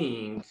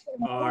seeing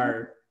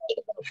are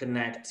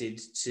connected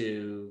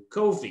to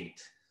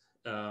COVID.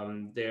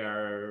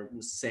 They're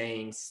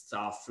saying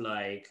stuff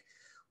like,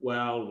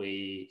 well,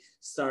 we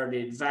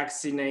started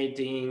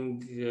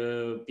vaccinating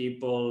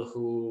people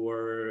who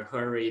were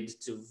hurried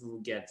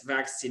to get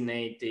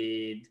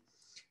vaccinated,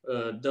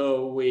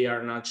 though we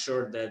are not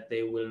sure that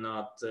they will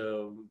not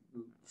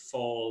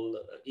fall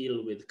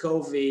ill with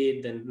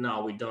COVID, and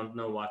now we don't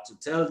know what to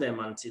tell them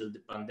until the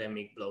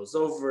pandemic blows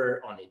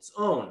over on its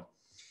own.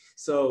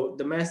 So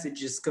the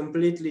message is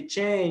completely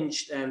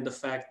changed, and the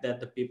fact that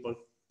the people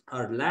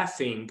are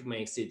laughing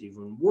makes it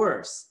even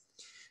worse.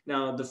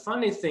 Now, the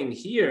funny thing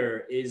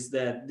here is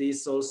that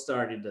this all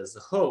started as a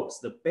hoax.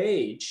 The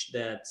page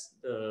that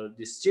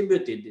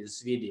distributed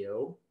this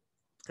video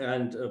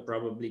and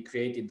probably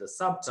created the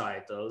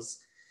subtitles,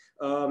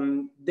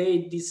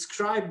 they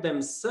describe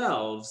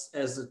themselves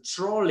as a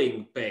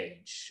trolling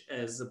page,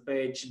 as a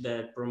page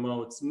that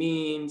promotes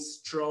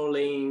memes,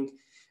 trolling,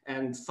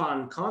 and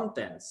fun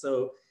content.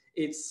 So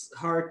it's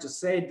hard to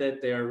say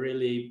that they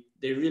really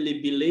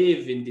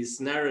believe in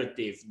this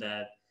narrative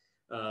that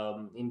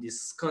in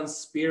these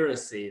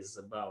conspiracies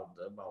about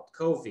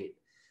COVID.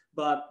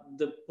 But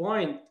the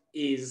point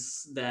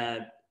is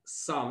that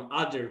some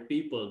other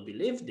people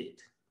believed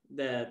it,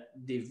 that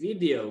the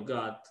video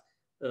got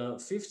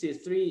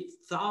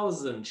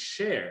 53,000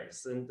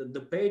 shares, and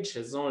the page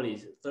has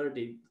only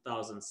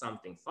 30,000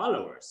 something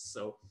followers.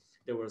 So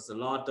there was a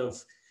lot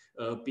of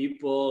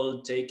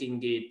people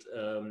taking it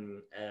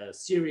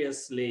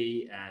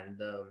seriously and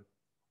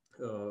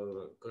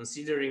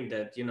considering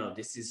that, you know,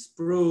 this is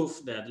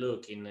proof that,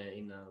 look, in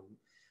a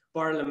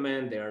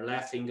parliament, they are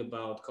laughing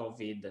about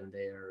COVID and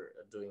they are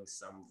doing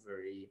some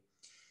very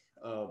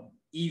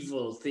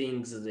evil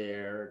things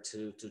there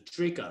to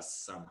trick us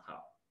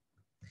somehow.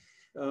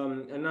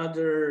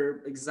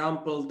 Another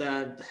example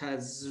that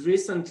has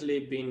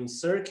recently been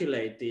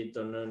circulated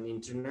on an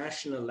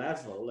international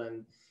level,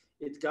 and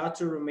it got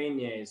to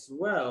Romania as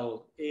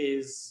well,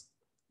 is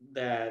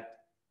that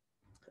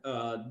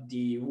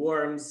the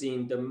worms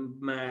in the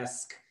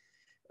mask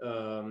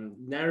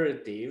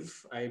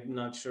narrative. I'm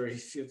not sure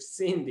if you've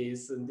seen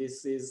this, and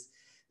this is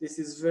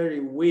very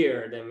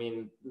weird. I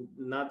mean,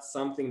 not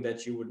something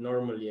that you would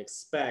normally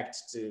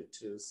expect to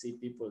see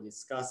people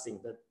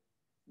discussing, that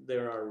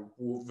there are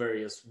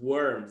various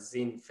worms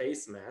in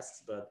face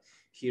masks, but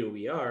here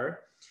we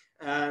are.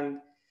 And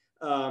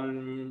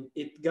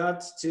it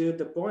got to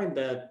the point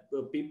that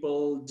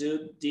people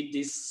did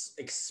these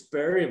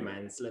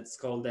experiments, let's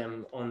call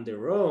them, on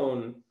their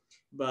own,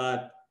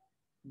 but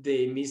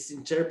they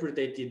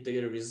misinterpreted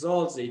the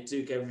results. They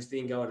took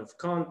everything out of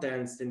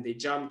context and they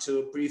jumped to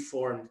a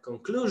preformed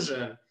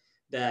conclusion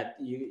that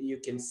you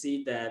can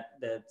see that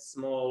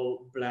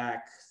small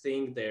black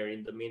thing there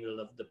in the middle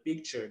of the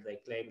picture. They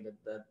claim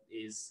that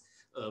is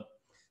a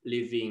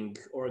living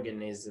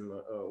organism,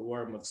 a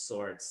worm of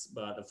sorts,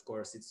 but of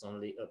course it's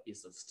only a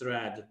piece of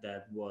thread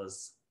that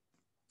was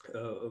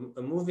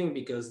moving,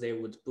 because they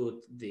would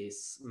put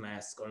this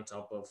mask on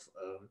top of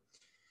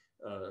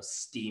a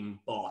steam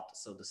pot,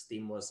 so the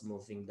steam was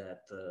moving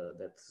that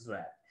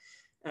thread.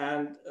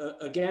 And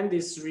again,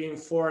 this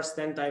reinforced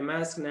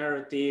anti-mask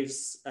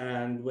narratives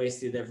and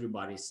wasted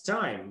everybody's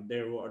time.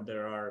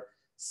 There are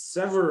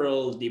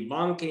several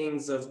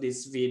debunkings of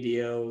these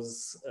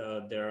videos.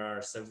 There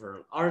are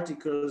several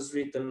articles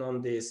written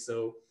on this.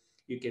 So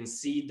you can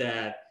see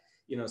that,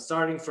 you know,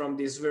 starting from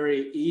this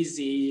very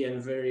easy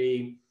and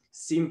very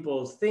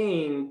simple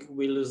thing,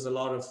 we lose a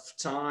lot of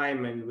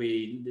time and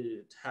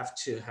we have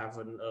to have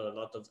a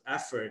lot of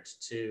effort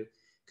to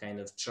kind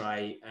of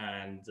try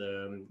and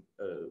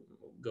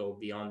go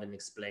beyond and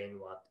explain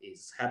what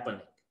is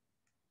happening.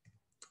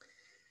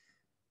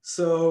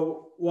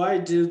 So why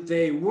do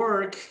they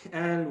work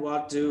and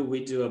what do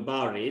we do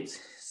about it?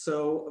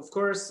 So of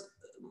course,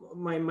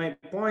 my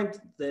point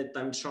that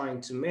I'm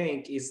trying to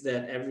make is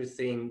that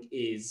everything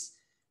is,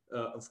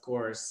 of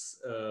course,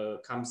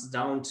 comes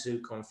down to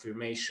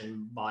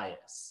confirmation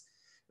bias.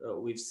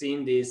 We've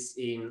seen this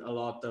in a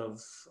lot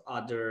of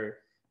other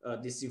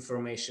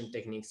disinformation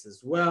techniques as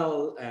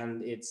well,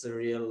 and it's a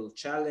real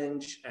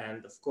challenge.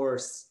 And of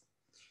course,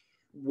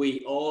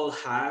 we all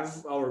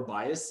have our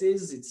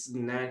biases. It's a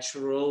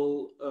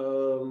natural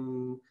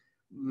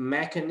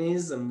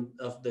mechanism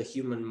of the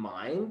human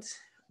mind.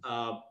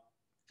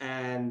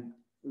 And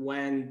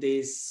when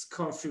this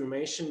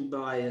confirmation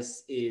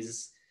bias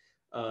is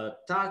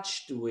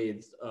touched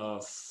with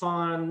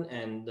fun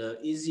and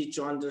easy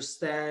to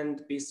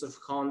understand piece of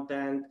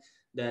content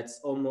that's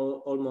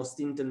almost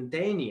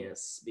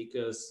instantaneous,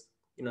 because,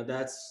 you know,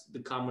 that's the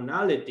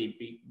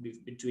commonality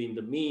between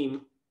the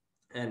meme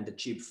and the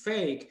cheap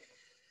fake,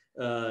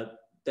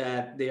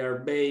 that they are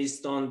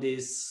based on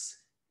this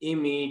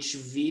image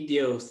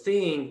video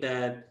thing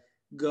that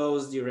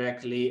goes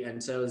directly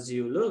and tells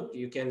you, look,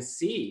 you can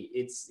see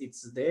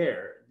it's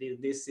there.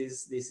 This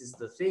is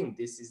the thing.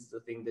 This is the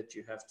thing that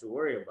you have to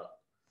worry about.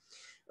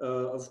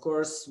 Of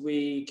course,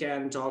 we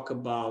can talk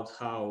about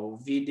how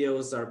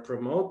videos are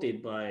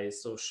promoted by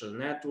social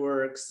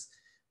networks,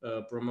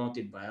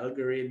 promoted by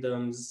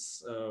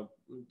algorithms.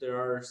 There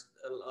are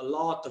a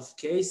lot of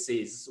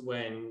cases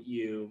when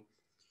you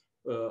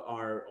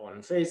are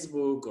on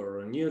Facebook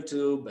or on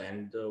YouTube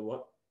and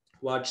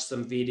watch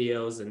some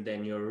videos, and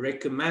then you're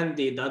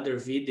recommended other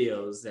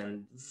videos,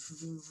 and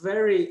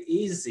very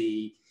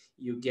easy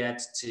you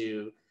get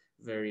to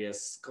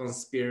various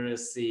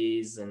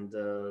conspiracies and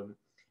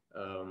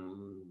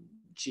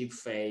cheap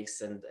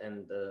fakes and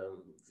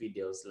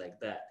videos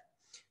like that.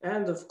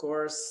 And of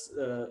course,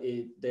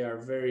 they are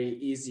very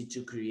easy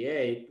to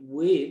create,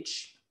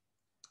 which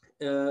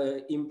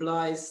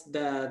implies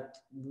that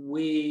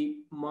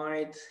we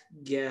might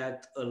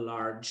get a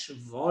large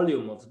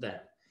volume of them.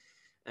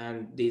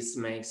 And this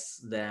makes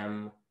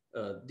them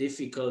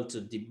difficult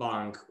to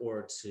debunk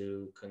or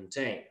to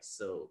contain.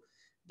 So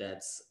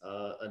that's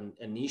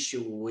an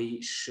issue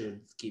we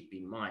should keep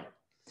in mind.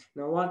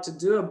 Now, what to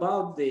do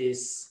about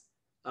this?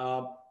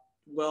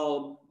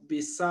 Well,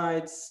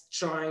 besides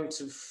trying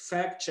to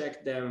fact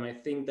check them, I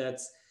think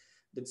that's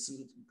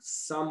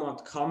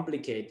somewhat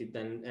complicated,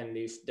 and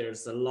if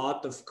there's a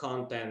lot of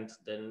content,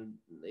 then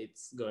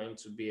it's going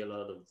to be a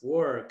lot of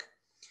work.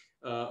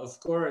 Of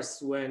course,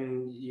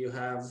 when you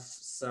have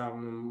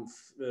some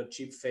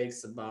cheap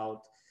fakes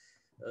about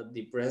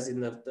the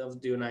president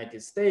of the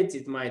United States,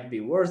 it might be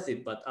worth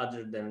it, but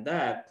other than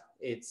that,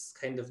 it's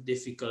kind of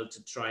difficult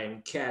to try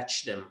and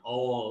catch them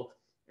all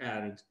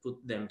and put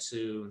them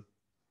to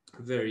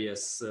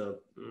various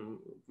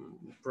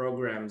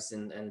programs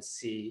and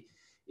see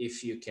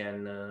if you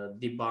can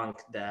debunk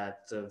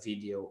that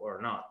video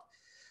or not.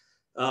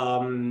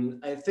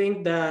 I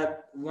think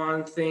that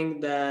one thing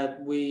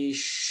that we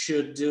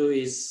should do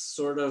is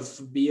sort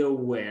of be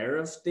aware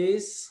of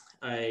this.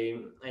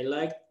 I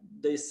like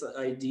this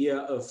idea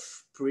of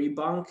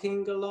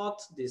pre-bunking a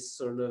lot, this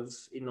sort of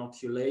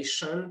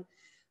inoculation.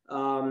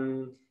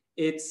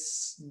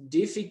 It's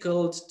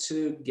difficult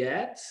to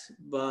get,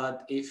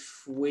 but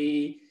if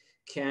we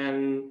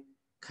can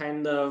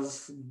kind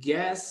of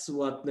guess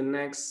what the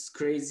next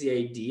crazy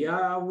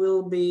idea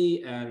will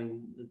be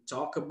and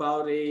talk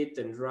about it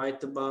and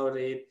write about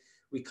it,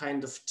 we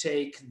kind of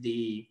take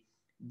the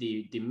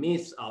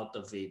myth out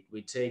of it,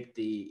 we take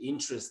the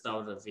interest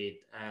out of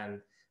it,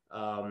 and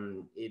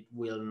it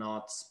will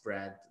not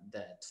spread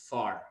that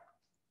far.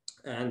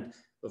 And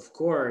of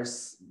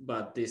course,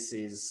 but this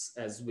is,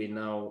 as we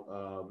know,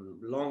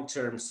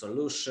 long-term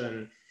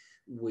solution,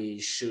 we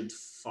should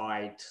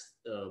fight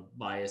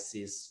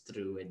biases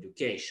through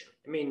education.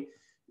 I mean,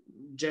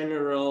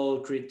 general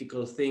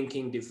critical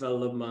thinking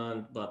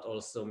development, but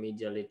also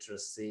media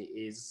literacy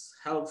is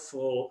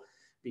helpful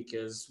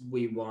because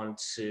we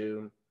want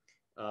to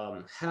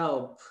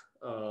help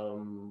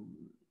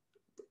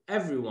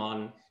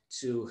everyone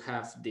to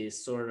have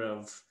this sort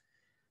of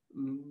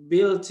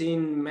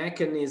built-in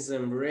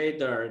mechanism,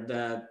 radar,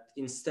 that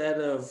instead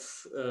of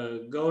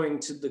going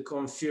to the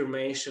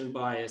confirmation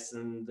bias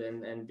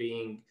and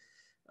being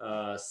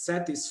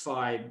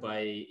satisfied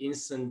by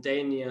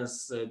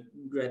instantaneous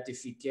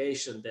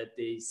gratification that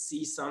they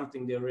see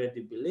something they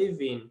already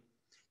believe in,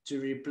 to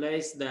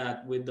replace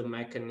that with the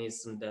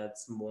mechanism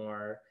that's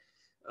more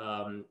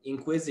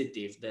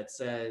inquisitive, that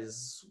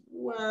says,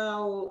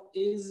 well,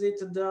 is it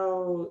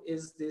though?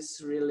 Is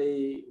this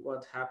really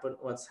what's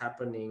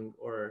happening,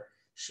 or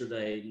should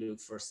I look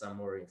for some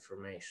more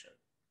information?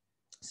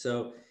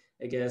 So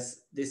I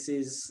guess this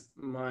is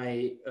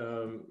my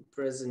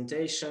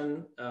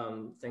presentation.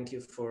 Thank you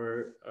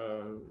for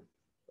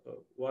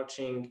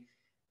watching.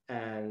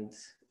 And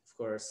of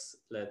course,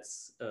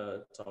 let's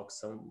talk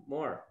some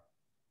more.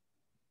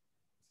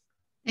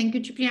 Thank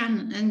you,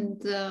 Ciprian.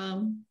 And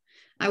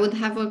I would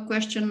have a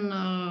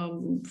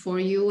question for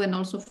you and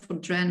also for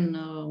Dren.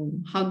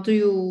 How do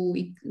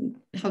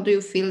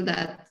you feel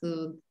that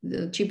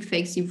the cheap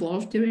fakes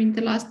evolved during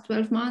the last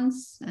 12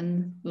 months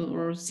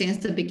or since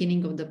the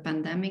beginning of the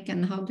pandemic?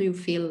 And how do you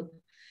feel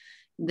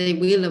they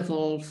will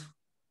evolve,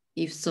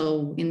 if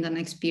so, in the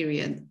next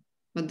period?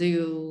 What do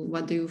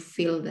you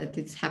feel that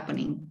it's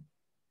happening?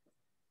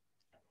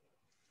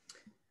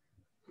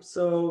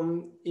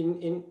 So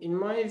in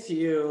my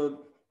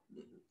view,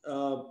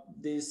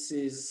 this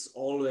is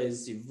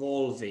always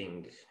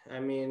evolving. I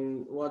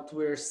mean, what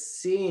we're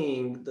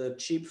seeing, the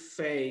cheap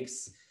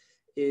fakes,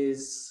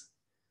 is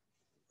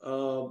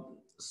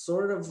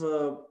sort of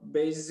a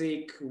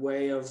basic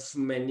way of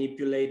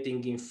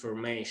manipulating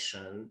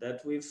information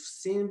that we've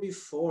seen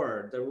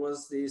before. There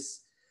was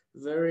this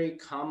very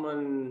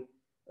common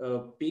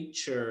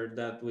picture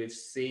that we've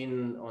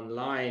seen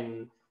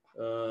online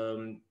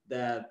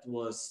that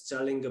was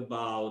telling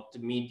about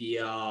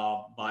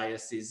media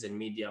biases and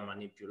media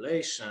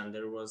manipulation.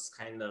 There was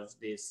kind of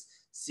this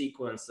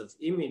sequence of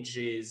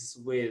images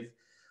with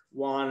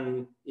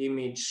one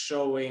image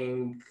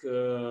showing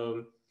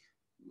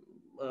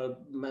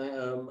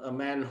a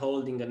man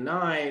holding a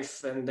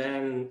knife, and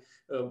then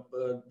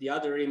the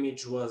other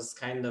image was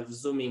kind of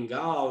zooming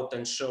out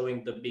and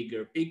showing the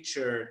bigger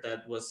picture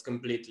that was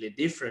completely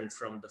different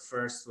from the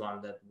first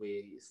one that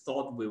we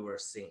thought we were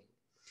seeing.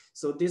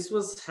 So this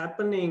was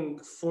happening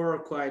for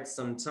quite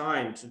some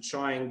time, to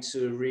trying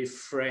to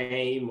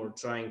reframe or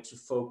trying to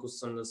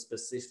focus on a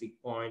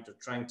specific point or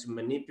trying to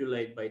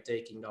manipulate by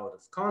taking out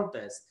of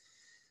context.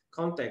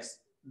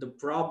 The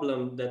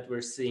problem that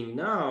we're seeing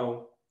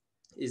now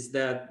is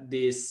that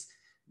this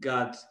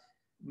got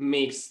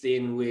mixed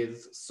in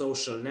with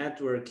social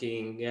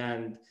networking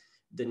and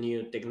the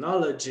new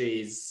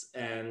technologies.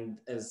 And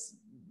as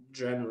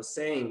Dren was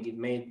saying, it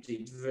made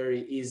it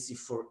very easy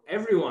for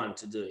everyone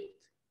to do it.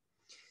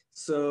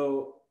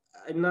 So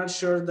I'm not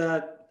sure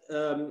that,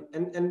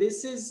 and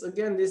this is,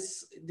 again,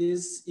 this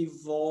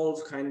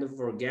evolved kind of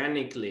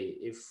organically.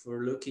 If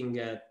we're looking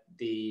at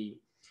the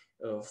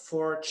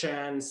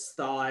 4chan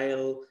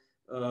style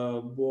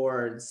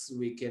boards,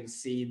 we can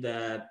see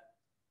that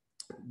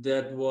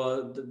there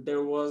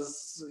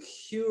was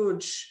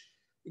huge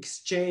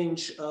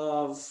exchange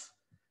of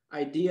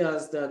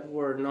ideas that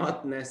were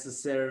not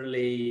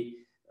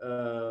necessarily,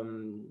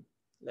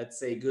 let's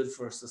say, good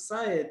for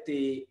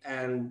society,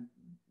 and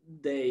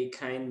they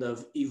kind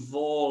of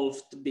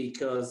evolved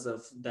because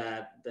of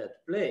that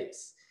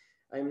place.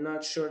 I'm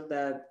not sure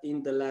that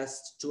in the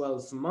last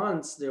 12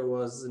 months there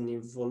was an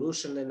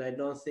evolution, and I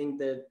don't think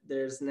that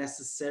there's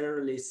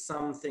necessarily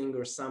something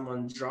or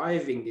someone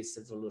driving this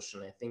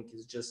evolution. I think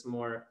it's just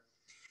more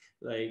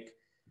like,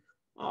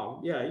 oh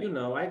yeah, you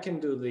know, I can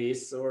do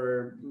this,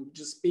 or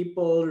just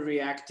people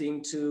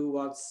reacting to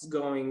what's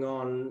going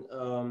on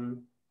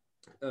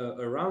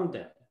around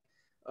them.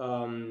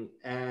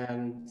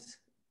 And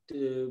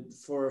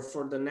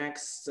for the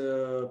next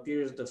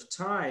period of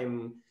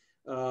time,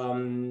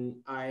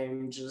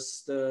 I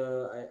just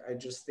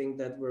think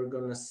that we're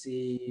gonna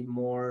see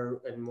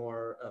more and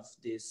more of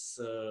these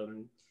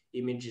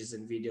images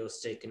and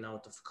videos taken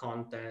out of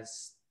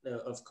context,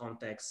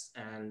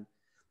 and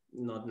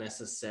not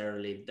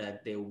necessarily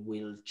that they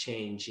will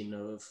change in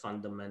a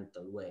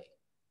fundamental way.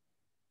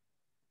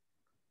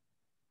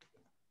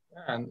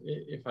 And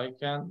if I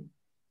can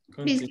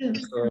continue,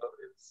 so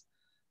it's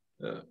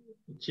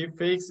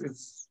Cheapfakes,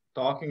 it's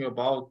talking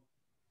about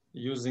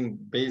using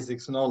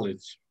basics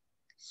knowledge.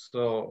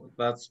 So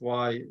that's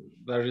why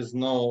there is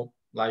no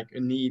like a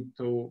need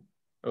to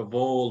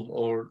evolve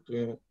or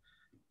to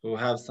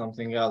have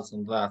something else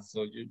on that.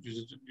 So you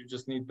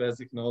just need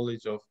basic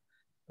knowledge of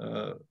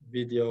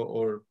video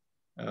or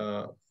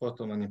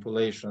photo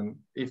manipulation.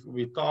 If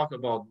we talk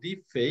about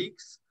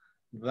deepfakes,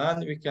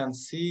 then we can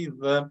see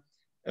the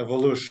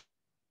evolution.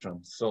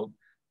 So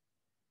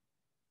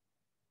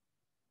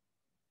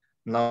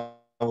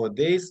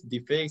nowadays,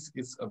 deepfakes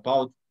is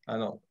about, I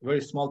know,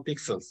 very small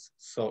pixels.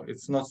 So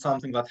it's not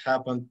something that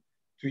happened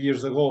 2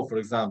 years ago, for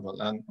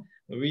example. And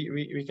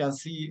we can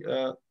see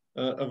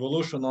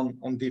evolution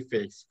on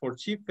deepfakes. For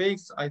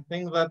cheapfakes, I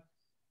think that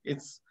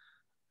it's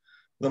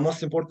the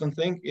most important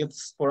thing.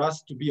 It's for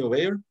us to be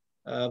aware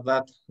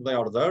that they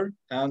are there,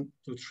 and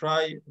to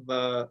try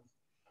the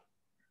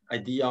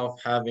idea of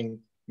having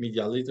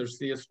media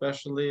literacy,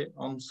 especially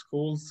on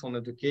schools, on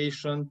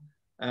education,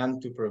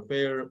 and to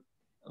prepare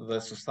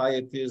the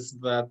societies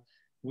that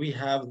we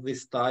have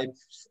these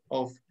types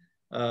of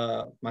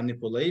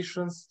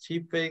manipulations,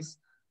 cheapfakes,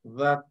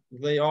 that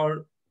they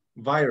are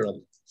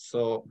viral.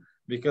 So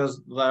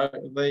because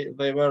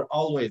they were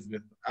always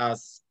with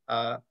us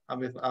as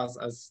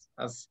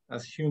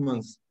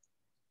humans,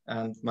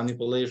 and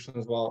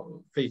manipulations,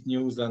 well, fake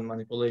news and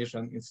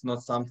manipulation, it's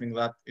not something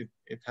that it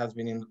has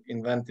been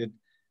invented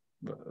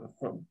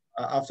from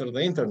after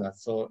the internet.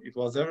 So it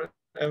was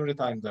every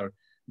time there.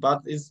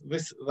 But is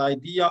this the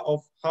idea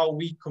of how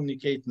we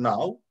communicate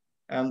now,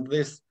 and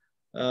this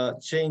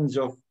change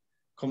of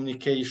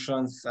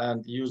communications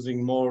and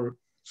using more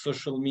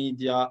social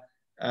media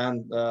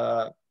and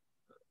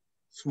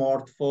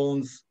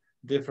smartphones,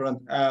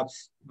 different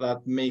apps,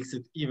 that makes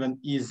it even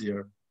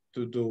easier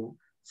to do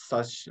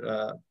such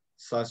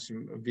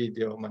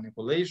video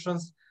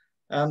manipulations.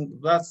 And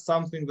that's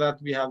something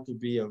that we have to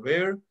be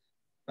aware,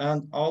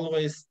 and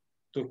always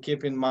to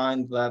keep in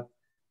mind that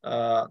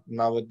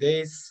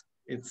nowadays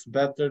it's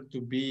better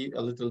to be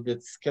a little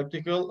bit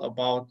skeptical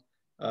about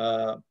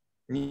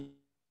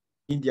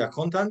media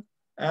content,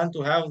 and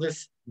to have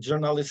this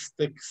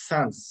journalistic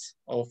sense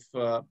of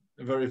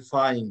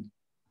verifying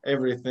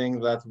everything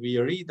that we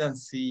read and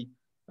see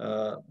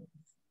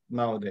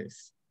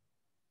nowadays.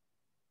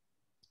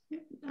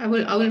 I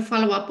will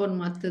follow up on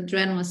what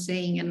Dren was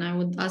saying, and I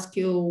would ask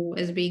you,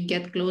 as we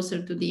get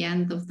closer to the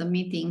end of the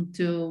meeting,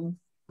 to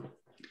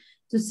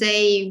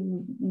say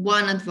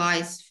one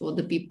advice for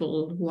the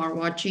people who are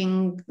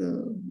watching,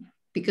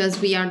 because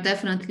we are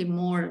definitely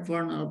more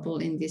vulnerable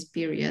in this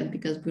period,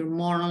 because we're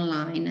more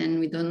online and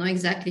we don't know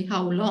exactly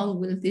how long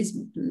will this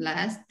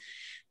last.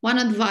 one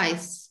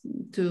advice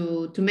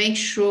to make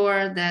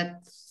sure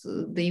that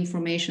the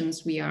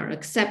informations we are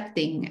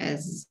accepting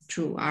as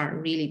true are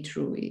really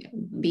true,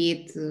 be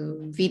it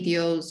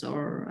videos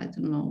or, I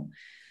don't know,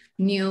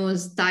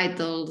 news,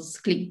 titles,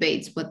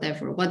 clickbaits,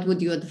 whatever. What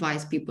would you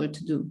advise people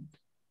to do?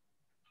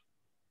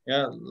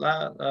 Yeah,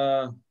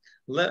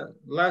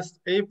 last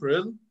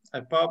April, I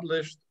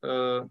published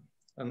an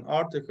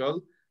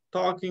article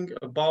talking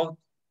about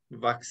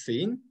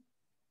vaccine,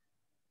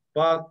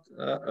 but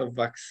a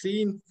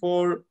vaccine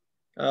for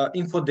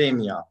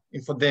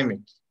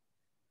infodemic,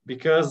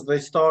 because they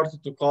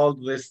started to call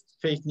this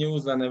fake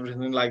news and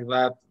everything like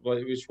that,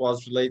 which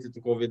was related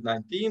to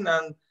COVID-19.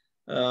 And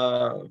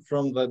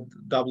from the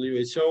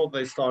WHO,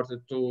 they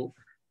started to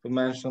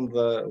mention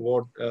the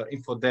word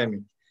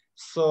infodemic.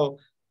 So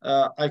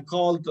I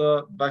called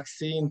the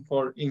vaccine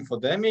for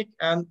infodemic,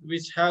 and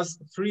which has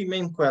three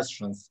main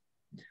questions.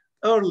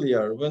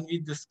 Earlier, when we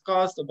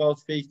discussed about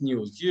fake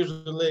news,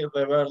 usually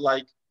there were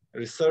like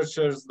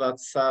researchers that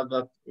said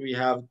that we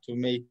have to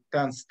make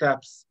 10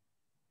 steps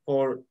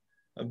for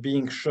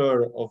being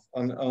sure of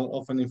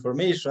an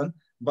information,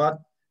 but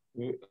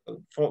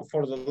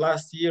for the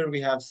last year,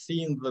 we have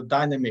seen the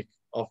dynamic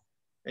of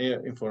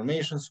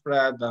information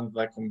spread and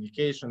the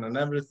communication and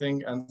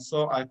everything. And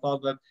so I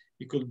thought that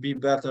it could be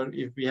better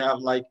if we have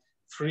like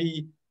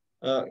three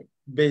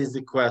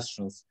basic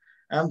questions.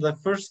 And the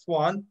first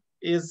one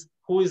is,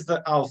 who is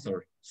the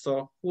author?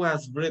 So who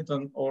has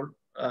written or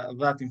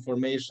that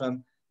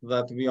information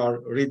that we are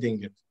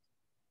reading it?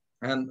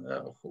 And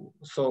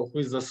so who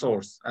is the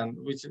source? And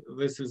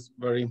this is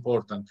very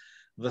important.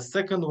 The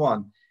second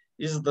one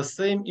is the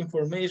same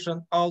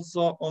information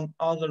also on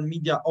other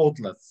media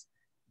outlets,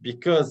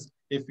 because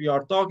if we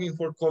are talking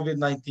for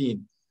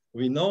COVID-19,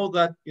 we know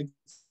that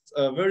it's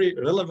a very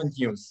relevant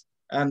news,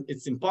 and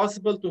it's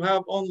impossible to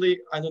have only,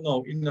 I don't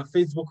know, in a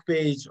Facebook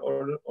page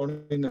or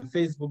in a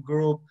Facebook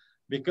group,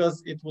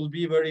 because it will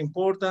be very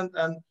important,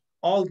 and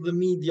all the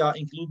media,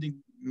 including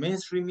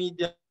mainstream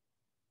media,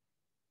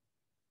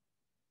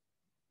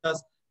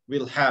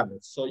 will have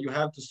it. So you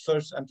have to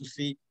search and to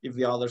see if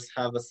the others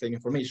have the same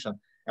information.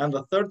 And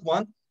the third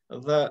one,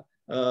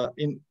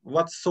 in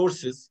what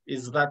sources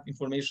is that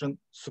information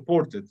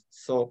supported?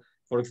 So,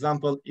 for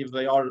example, if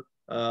they are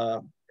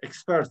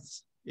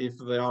experts, if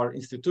they are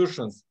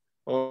institutions,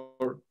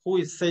 or who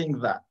is saying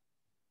that?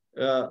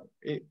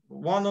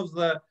 One of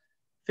the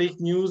fake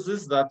news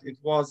is that it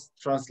was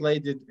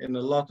translated in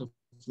a lot of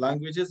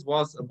languages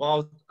was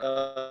about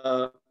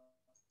a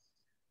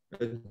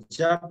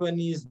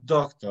Japanese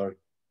doctor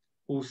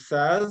who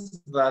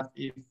says that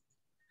if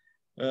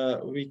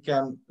we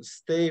can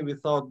stay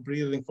without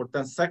breathing for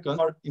 10 seconds,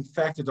 are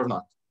infected or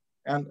not.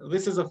 And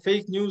this is a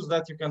fake news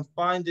that you can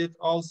find it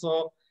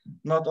also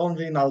not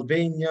only in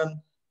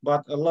Albanian,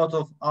 but a lot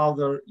of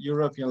other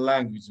European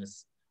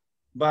languages.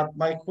 But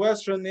my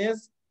question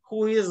is,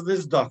 who is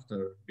this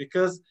doctor?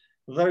 Because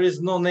there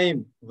is no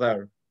name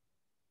there.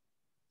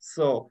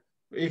 So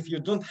if you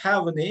don't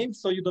have a name,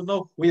 so you don't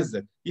know who is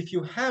it. If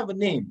you have a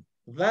name,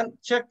 then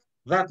check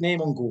that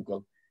name on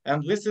Google.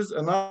 And this is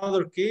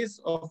another case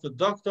of a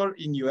doctor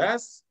in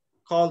US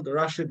called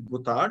Rashid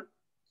Buttar.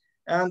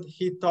 And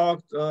he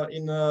talked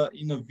in a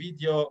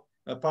video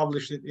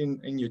published in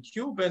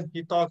YouTube, and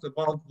he talked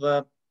about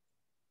the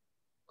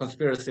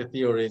conspiracy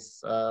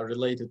theories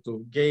related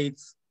to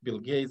Bill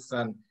Gates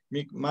and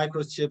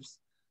microchips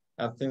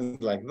and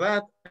things like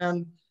that.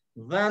 And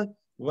then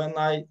when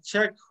I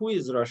checked who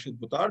is Rashid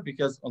Buttar,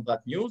 because on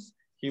that news,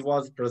 he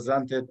was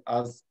presented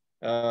as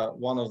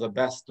one of the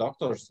best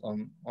doctors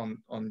on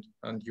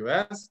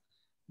US.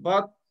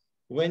 But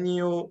when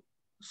you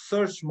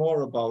search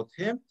more about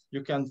him,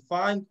 you can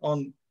find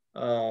on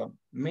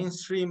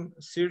mainstream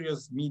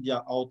serious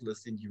media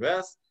outlets in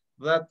US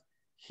that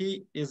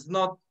he is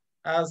not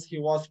as he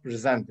was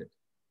presented.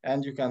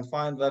 And you can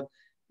find that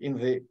in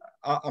the,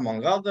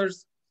 among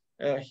others,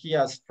 he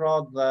has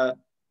fraud the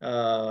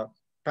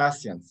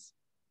patients,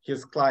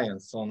 his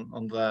clients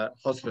on the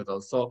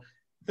hospital. So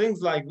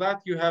things like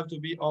that, you have to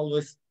be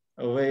always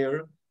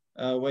aware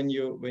when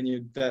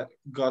you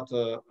got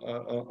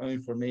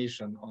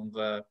information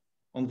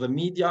on the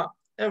media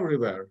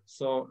everywhere.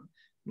 So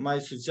my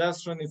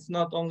suggestion is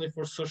not only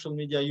for social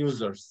media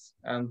users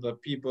and the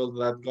people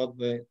that got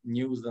the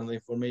news and the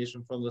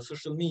information from the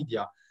social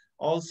media,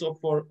 also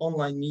for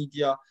online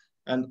media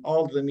and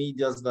all the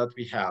medias that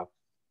we have.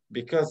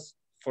 Because,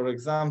 for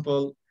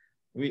example,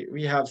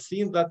 we have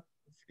seen that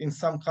in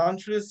some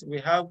countries, we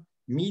have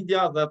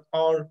media that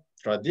are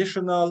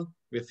traditional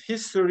with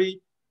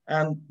history,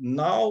 and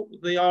now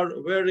they are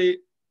very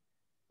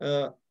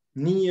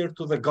near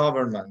to the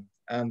government.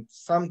 And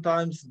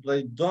sometimes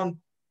they don't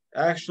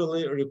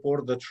actually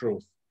report the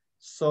truth.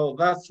 So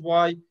that's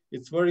why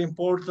it's very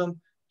important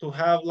to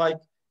have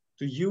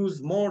to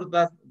use more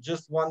than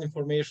just one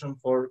information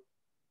for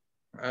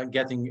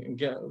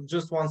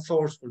just one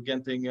source for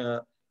getting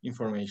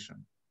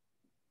information.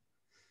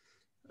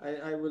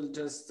 I will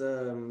just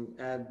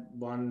add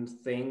one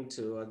thing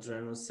to what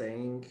Dren was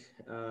saying,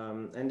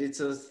 and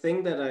it's a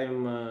thing that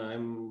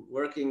I'm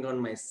working on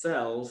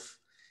myself.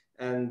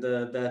 and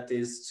that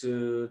is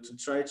to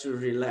try to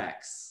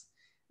relax.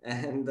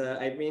 And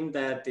I mean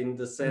that in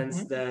the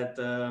sense that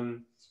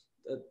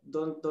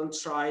don't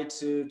try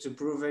to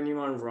prove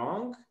anyone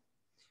wrong,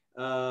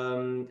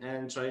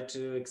 and try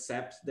to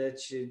accept that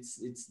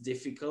it's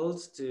difficult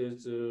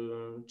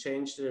to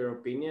change their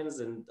opinions.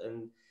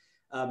 And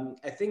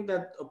I think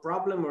that a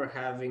problem we're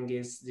having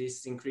is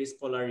this increased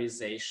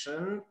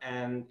polarization,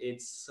 and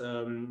it's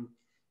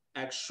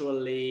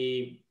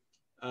actually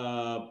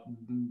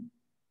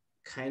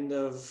kind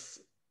of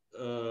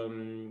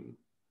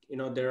you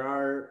know, there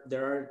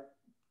are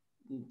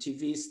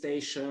TV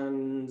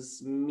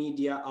stations,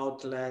 media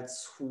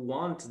outlets who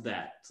want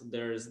that.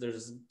 There's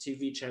a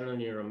TV channel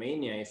in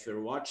Romania. If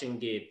you're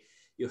watching it,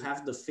 you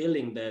have the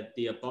feeling that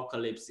the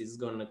apocalypse is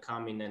going to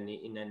come in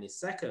any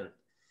second.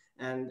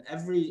 And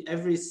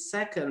every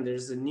second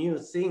there's a new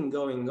thing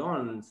going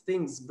on,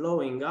 things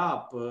blowing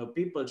up,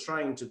 people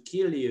trying to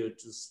kill you,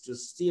 to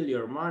steal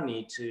your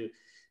money, to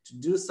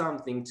do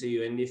something to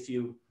you. And if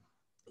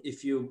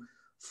you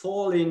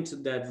fall into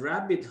that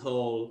rabbit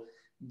hole,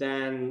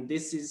 then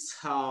this is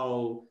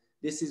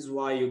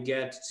why you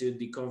get to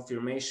the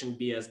confirmation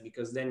bias,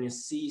 because then you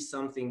see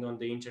something on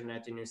the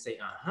internet and you say,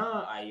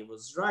 aha, I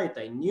was right,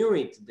 I knew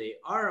it, they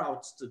are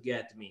out to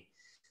get me.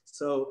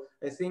 So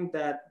I think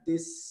that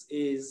this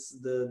is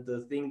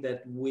the thing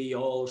that we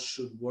all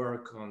should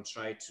work on,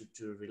 try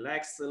to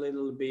relax a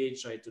little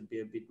bit, try to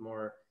be a bit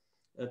more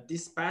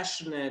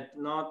dispassionate,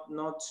 not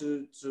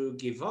to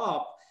give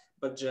up,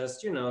 but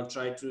just, you know,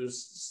 try to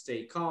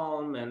stay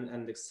calm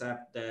and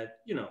accept that,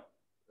 you know,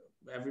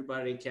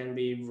 everybody can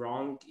be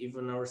wrong,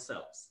 even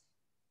ourselves.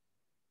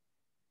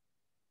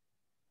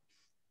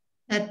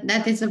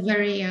 That is a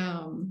very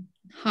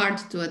hard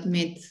to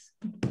admit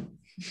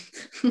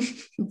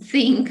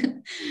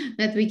thing,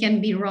 that we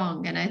can be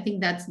wrong. And I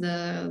think that's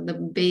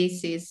the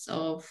basis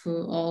of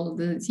all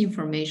this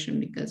information,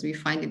 because we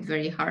find it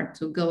very hard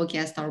to go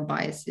against our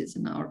biases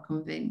and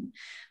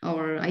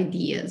our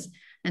ideas,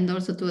 and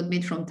also to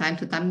admit from time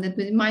to time that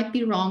we might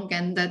be wrong,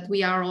 and that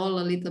we are all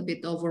a little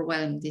bit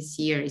overwhelmed this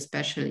year,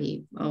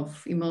 especially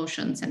of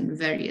emotions and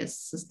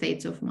various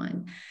states of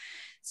mind.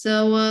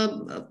 So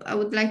I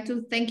would like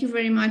to thank you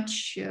very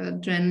much,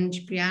 Dren,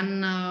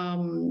 Ciprian,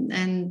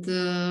 and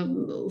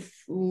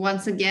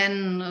once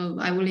again,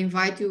 I will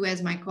invite you,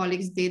 as my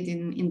colleagues did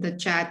in the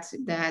chat,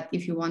 that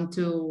if you want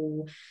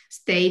to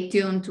stay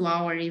tuned to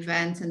our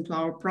events and to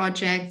our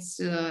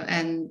projects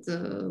and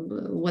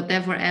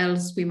whatever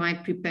else we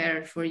might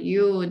prepare for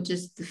you,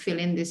 just fill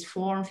out this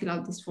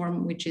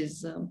form, which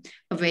is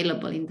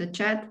available in the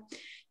chat.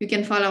 You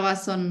can follow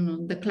us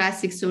on the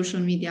classic social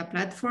media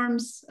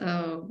platforms,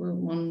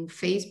 on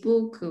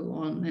Facebook,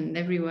 and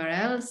everywhere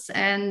else,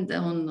 and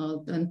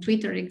on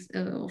Twitter,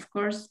 of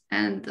course.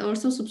 And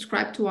also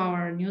subscribe to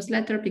our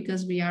newsletter,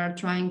 because we are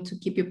trying to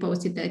keep you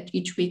posted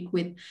each week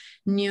with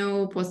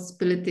new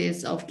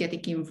possibilities of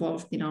getting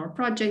involved in our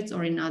projects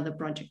or in other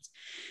projects.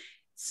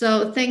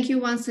 So thank you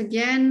once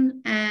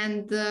again,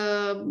 and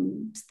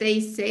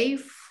stay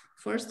safe.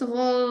 First of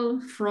all,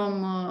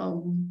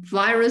 from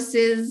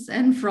viruses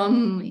and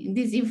from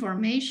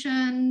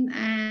disinformation,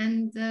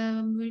 and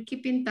we'll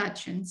keep in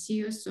touch and see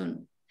you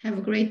soon. Have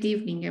a great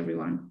evening,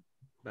 everyone.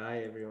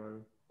 Bye,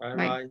 everyone.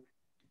 Bye.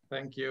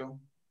 Thank you.